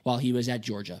apologist while he was at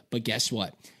Georgia. But guess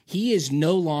what? He is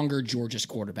no longer Georgia's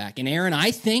quarterback. And Aaron,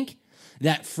 I think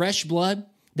that fresh blood,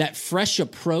 that fresh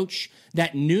approach,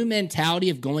 that new mentality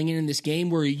of going in this game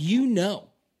where you know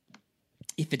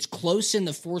if it's close in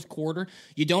the fourth quarter,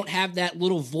 you don't have that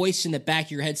little voice in the back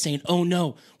of your head saying, oh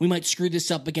no, we might screw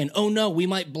this up again. Oh no, we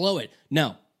might blow it.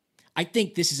 No, I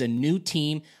think this is a new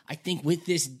team. I think with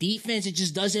this defense, it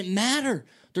just doesn't matter.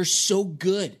 They're so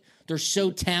good. They're so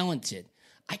talented.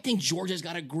 I think Georgia's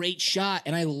got a great shot,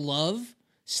 and I love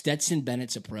Stetson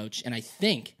Bennett's approach, and I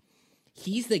think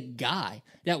he's the guy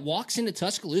that walks into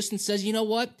Tuscaloosa and says, you know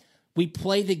what? We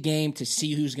play the game to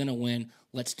see who's going to win.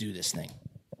 Let's do this thing.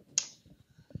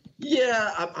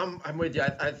 Yeah, I'm with you.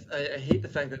 I hate the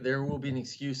fact that there will be an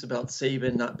excuse about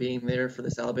Saban not being there for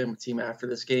this Alabama team after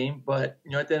this game. But,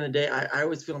 at the end of the day, I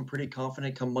was feeling pretty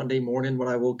confident come Monday morning when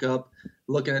I woke up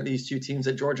looking at these two teams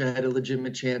that Georgia had a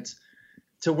legitimate chance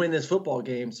to win this football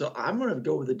game. So I'm going to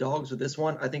go with the Dogs with this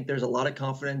one. I think there's a lot of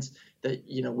confidence that,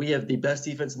 we have the best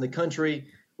defense in the country.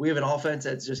 We have an offense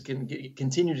that's just can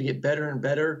continue to get better and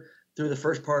better through the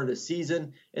first part of the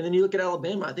season. And then you look at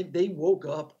Alabama. I think they woke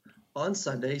up on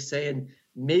Sunday saying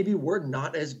maybe we're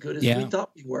not as good as we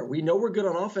thought we were. We know we're good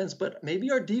on offense, but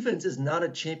maybe our defense is not a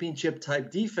championship type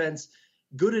defense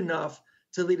good enough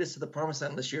to lead us to the promised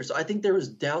land this year. So I think there was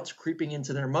doubts creeping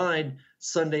into their mind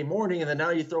Sunday morning, and then now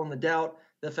you throw in the doubt,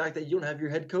 the fact that you don't have your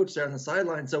head coach there on the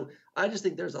sideline. So I just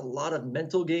think there's a lot of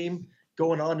mental game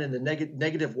going on in the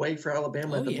negative way for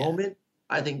Alabama at the moment.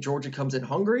 I think Georgia comes in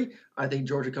hungry. I think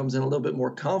Georgia comes in a little bit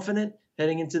more confident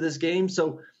heading into this game.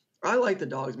 So I like the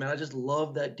Dogs, man. I just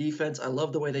love that defense. I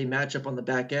love the way they match up on the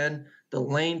back end, the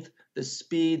length, the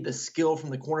speed, the skill from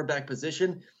the cornerback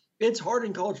position. It's hard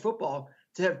in college football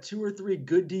to have 2 or 3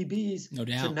 good DBs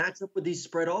to match up with these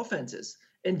spread offenses.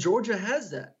 And Georgia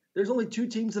has that. There's only 2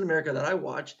 teams in America that I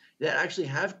watch that actually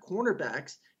have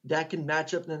cornerbacks that can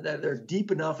match up, and that they're deep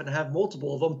enough and have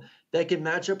multiple of them that can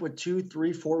match up with 2,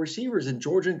 3, 4 receivers. And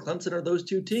Georgia and Clemson are those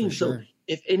 2 teams. Sure. So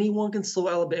if anyone can slow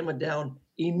Alabama down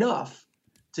enough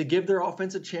to give their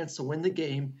offense a chance to win the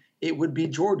game, it would be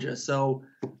Georgia. So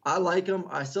I like them.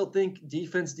 I still think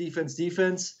defense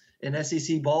in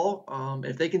SEC ball.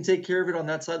 If they can take care of it on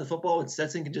that side of the football, and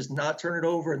Stetson can just not turn it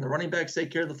over, and the running backs take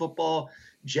care of the football,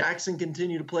 Jackson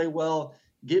continue to play well,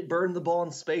 get burned the ball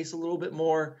in space a little bit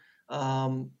more.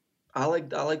 I like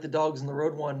the Dogs in the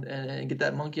road one and get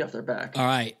that monkey off their back. All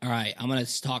right. I'm going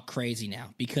to talk crazy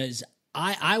now because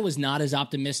I was not as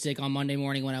optimistic on Monday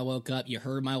morning when I woke up. You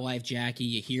heard my wife, Jackie.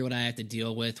 You hear what I have to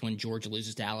deal with when Georgia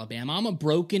loses to Alabama. I'm a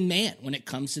broken man when it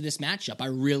comes to this matchup. I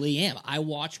really am. I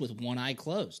watch with one eye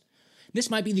closed. This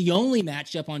might be the only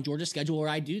matchup on Georgia's schedule where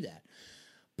I do that.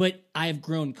 But I have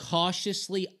grown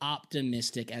cautiously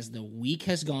optimistic as the week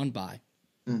has gone by.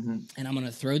 Mm-hmm. And I'm going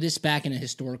to throw this back in a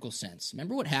historical sense.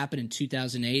 Remember what happened in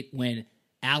 2008 when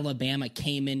Alabama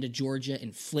came into Georgia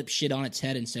and flipped shit on its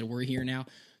head and said, we're here now?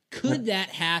 Could that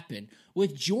happen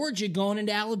with Georgia going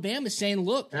into Alabama saying,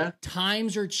 look,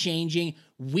 times are changing.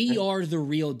 We are the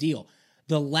real deal.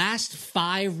 The last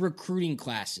 5 recruiting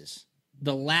classes,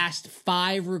 the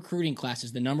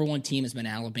number one team has been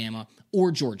Alabama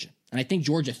or Georgia. And I think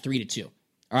Georgia 3-2. All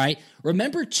right.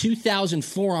 Remember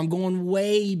 2004? I'm going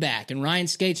way back. And Ryan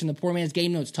Skates from the Poor Man's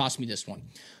Game Notes tossed me this one.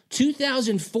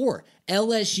 2004,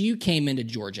 LSU came into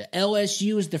Georgia.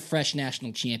 LSU is the fresh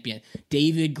national champion.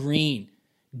 David Green,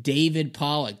 David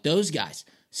Pollock, those guys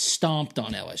stomped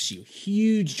on LSU.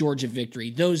 Huge Georgia victory.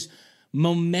 Those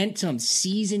momentum,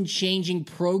 season-changing,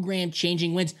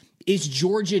 program-changing wins. Is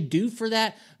Georgia due for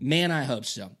that? Man, I hope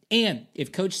so. And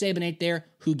if Coach Saban ain't there,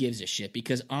 who gives a shit?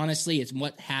 Because honestly, it's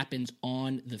what happens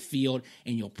on the field,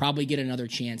 and you'll probably get another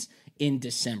chance in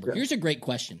December. Yeah. Here's a great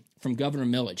question from Governor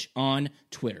Millage on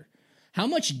Twitter. How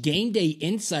much game day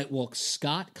insight will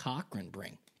Scott Cochran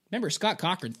bring? Remember, Scott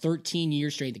Cochran, 13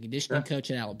 years straight, the conditioning coach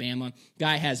at Alabama.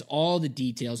 Guy has all the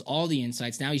details, all the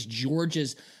insights. Now he's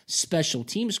Georgia's special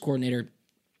teams coordinator.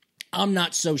 I'm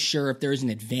not so sure if there's an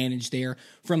advantage there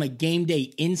from a game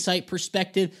day insight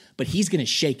perspective, but he's going to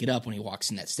shake it up when he walks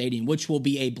in that stadium, which will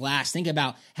be a blast. Think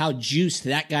about how juiced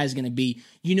that guy's going to be.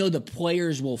 You know, the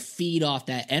players will feed off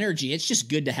that energy. It's just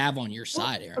good to have on your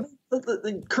side,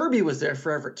 Aaron. Kirby was there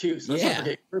forever, too. So let's not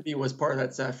forget, Kirby was part of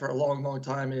that staff for a long, long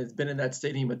time, and it's been in that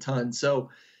stadium a ton. So,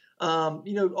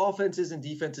 offenses and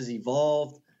defenses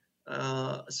evolved.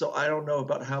 So I don't know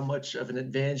about how much of an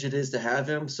advantage it is to have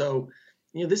him. So,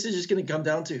 this is just going to come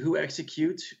down to who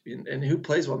executes and who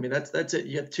plays well. I mean, that's it.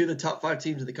 You have 2 of the top 5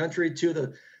 teams in the country, 2 of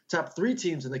the top 3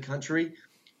 teams in the country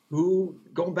who,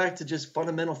 going back to just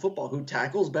fundamental football, who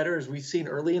tackles better, as we've seen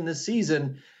early in this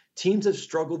season. Teams have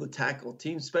struggled to tackle.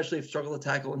 Teams especially have struggled to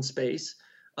tackle in space.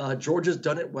 Georgia's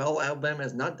done it well. Alabama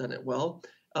has not done it well.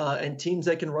 And teams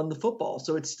that can run the football.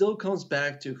 So it still comes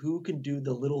back to who can do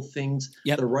the little things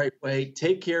the right way,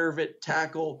 take care of it,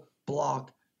 tackle,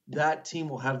 block. That team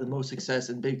will have the most success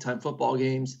in big-time football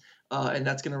games, and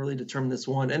that's going to really determine this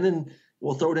one. And then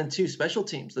we'll throw it into special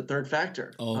teams, the third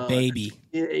factor. Oh, baby.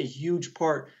 A huge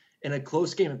part in a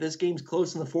close game. If this game's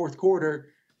close in the fourth quarter,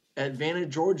 advantage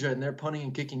Georgia in their punting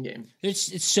and kicking game.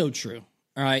 It's so true.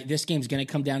 All right, this game's going to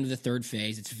come down to the third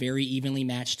phase. It's very evenly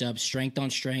matched up, strength on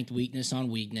strength, weakness on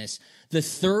weakness. The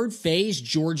third phase,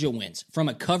 Georgia wins from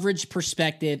a coverage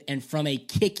perspective and from a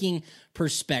kicking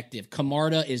perspective.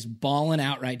 Camarda is balling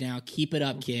out right now. Keep it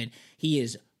up, kid. He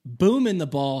is booming the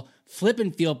ball,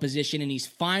 flipping field position, and he's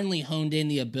finally honed in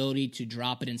the ability to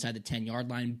drop it inside the 10-yard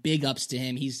line. Big ups to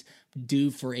him. He's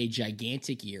due for a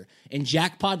gigantic year. And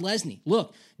Jack Podlesny.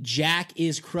 Look, Jack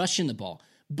is crushing the ball.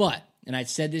 But, and I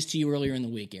said this to you earlier in the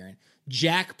week, Aaron,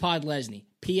 Jack Podlesny,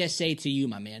 PSA to you,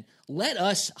 my man. Let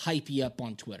us hype you up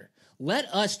on Twitter. Let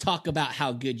us talk about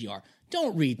how good you are.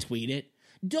 Don't retweet it.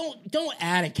 Don't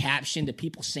add a caption to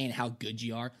people saying how good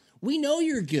you are. We know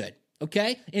you're good,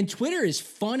 okay? And Twitter is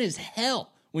fun as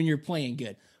hell when you're playing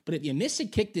good. But if you miss a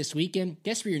kick this weekend,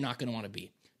 guess where you're not going to want to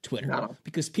be? Twitter. No.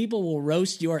 Because people will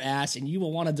roast your ass and you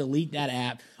will want to delete that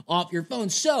app off your phone.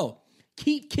 So,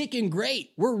 keep kicking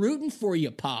great. We're rooting for you,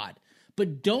 Pod.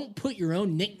 But don't put your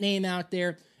own nickname out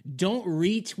there. Don't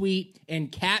retweet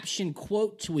and caption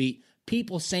quote tweet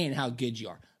people saying how good you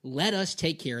are. Let us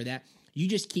take care of that. You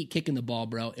just keep kicking the ball,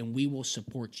 bro, and we will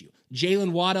support you.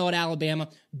 Jalen Waddle at Alabama,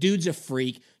 dude's a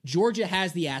freak. Georgia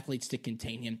has the athletes to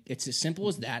contain him. It's as simple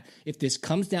as that. If this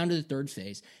comes down to the third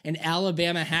phase and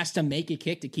Alabama has to make a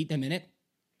kick to keep them in it,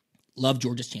 love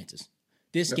Georgia's chances.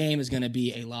 This game is going to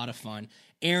be a lot of fun.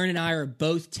 Aaron and I are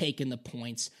both taking the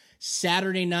points.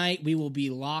 Saturday night, we will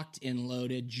be locked and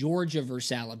loaded. Georgia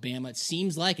versus Alabama. It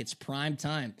seems like it's prime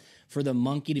time for the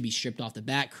monkey to be stripped off the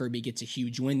bat. Kirby gets a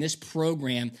huge win. This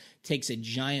program takes a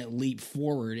giant leap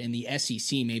forward, and the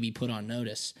SEC may be put on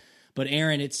notice. But,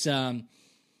 Aaron, it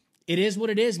is what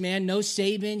it is, man. No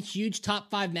Saban, huge top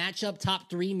 5 matchup,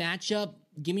 top 3 matchup.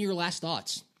 Give me your last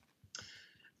thoughts.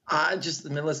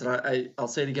 Listen, I'll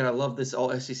say it again. I love this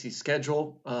all SEC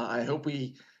schedule. I hope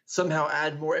we somehow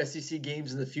add more SEC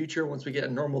games in the future once we get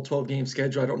a normal 12-game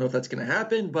schedule. I don't know if that's going to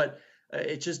happen, but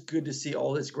it's just good to see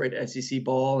all this great SEC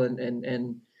ball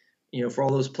and for all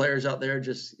those players out there,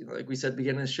 just like we said at the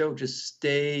beginning of the show, just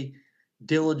stay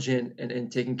diligent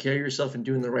and taking care of yourself and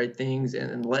doing the right things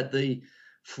and let the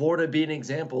Florida be an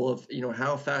example of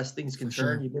how fast things can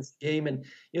turn. Sure. You miss a game, and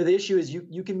the issue is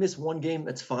you can miss one game,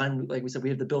 that's fine. Like we said, we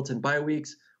have the built-in bye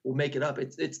weeks. We'll make it up.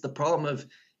 It's the problem of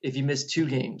if you miss 2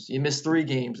 games, you miss 3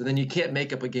 games, and then you can't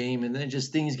make up a game, and then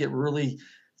just things get really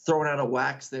thrown out of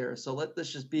wax there. So let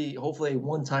this just be hopefully a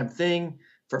one-time thing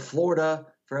for Florida,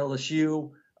 for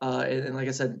LSU, and like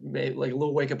I said, like a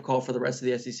little wake-up call for the rest of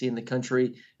the SEC in the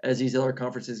country as these other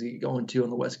conferences get going to on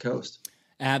the West Coast.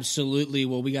 Absolutely.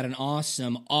 Well, we got an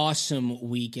awesome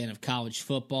weekend of college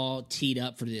football teed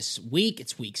up for this week.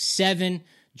 It's week 7,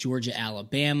 Georgia,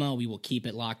 Alabama. We will keep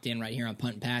it locked in right here on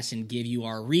Punt and Pass and give you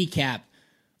our recap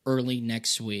early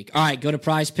next week. All right, go to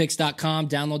prizepicks.com,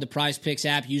 download the PrizePicks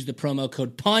app, use the promo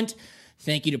code PUNT.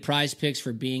 Thank you to PrizePicks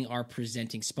for being our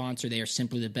presenting sponsor. They are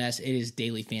simply the best. It is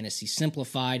daily fantasy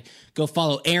simplified. Go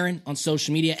follow Aaron on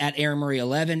social media at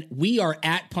AaronMurray11. We are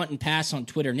at Punt and Pass on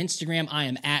Twitter and Instagram. I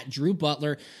am at Drew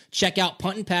Butler. Check out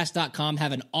puntandpass.com.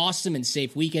 Have an awesome and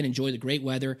safe weekend. Enjoy the great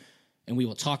weather, and we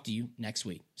will talk to you next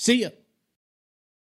week. See ya.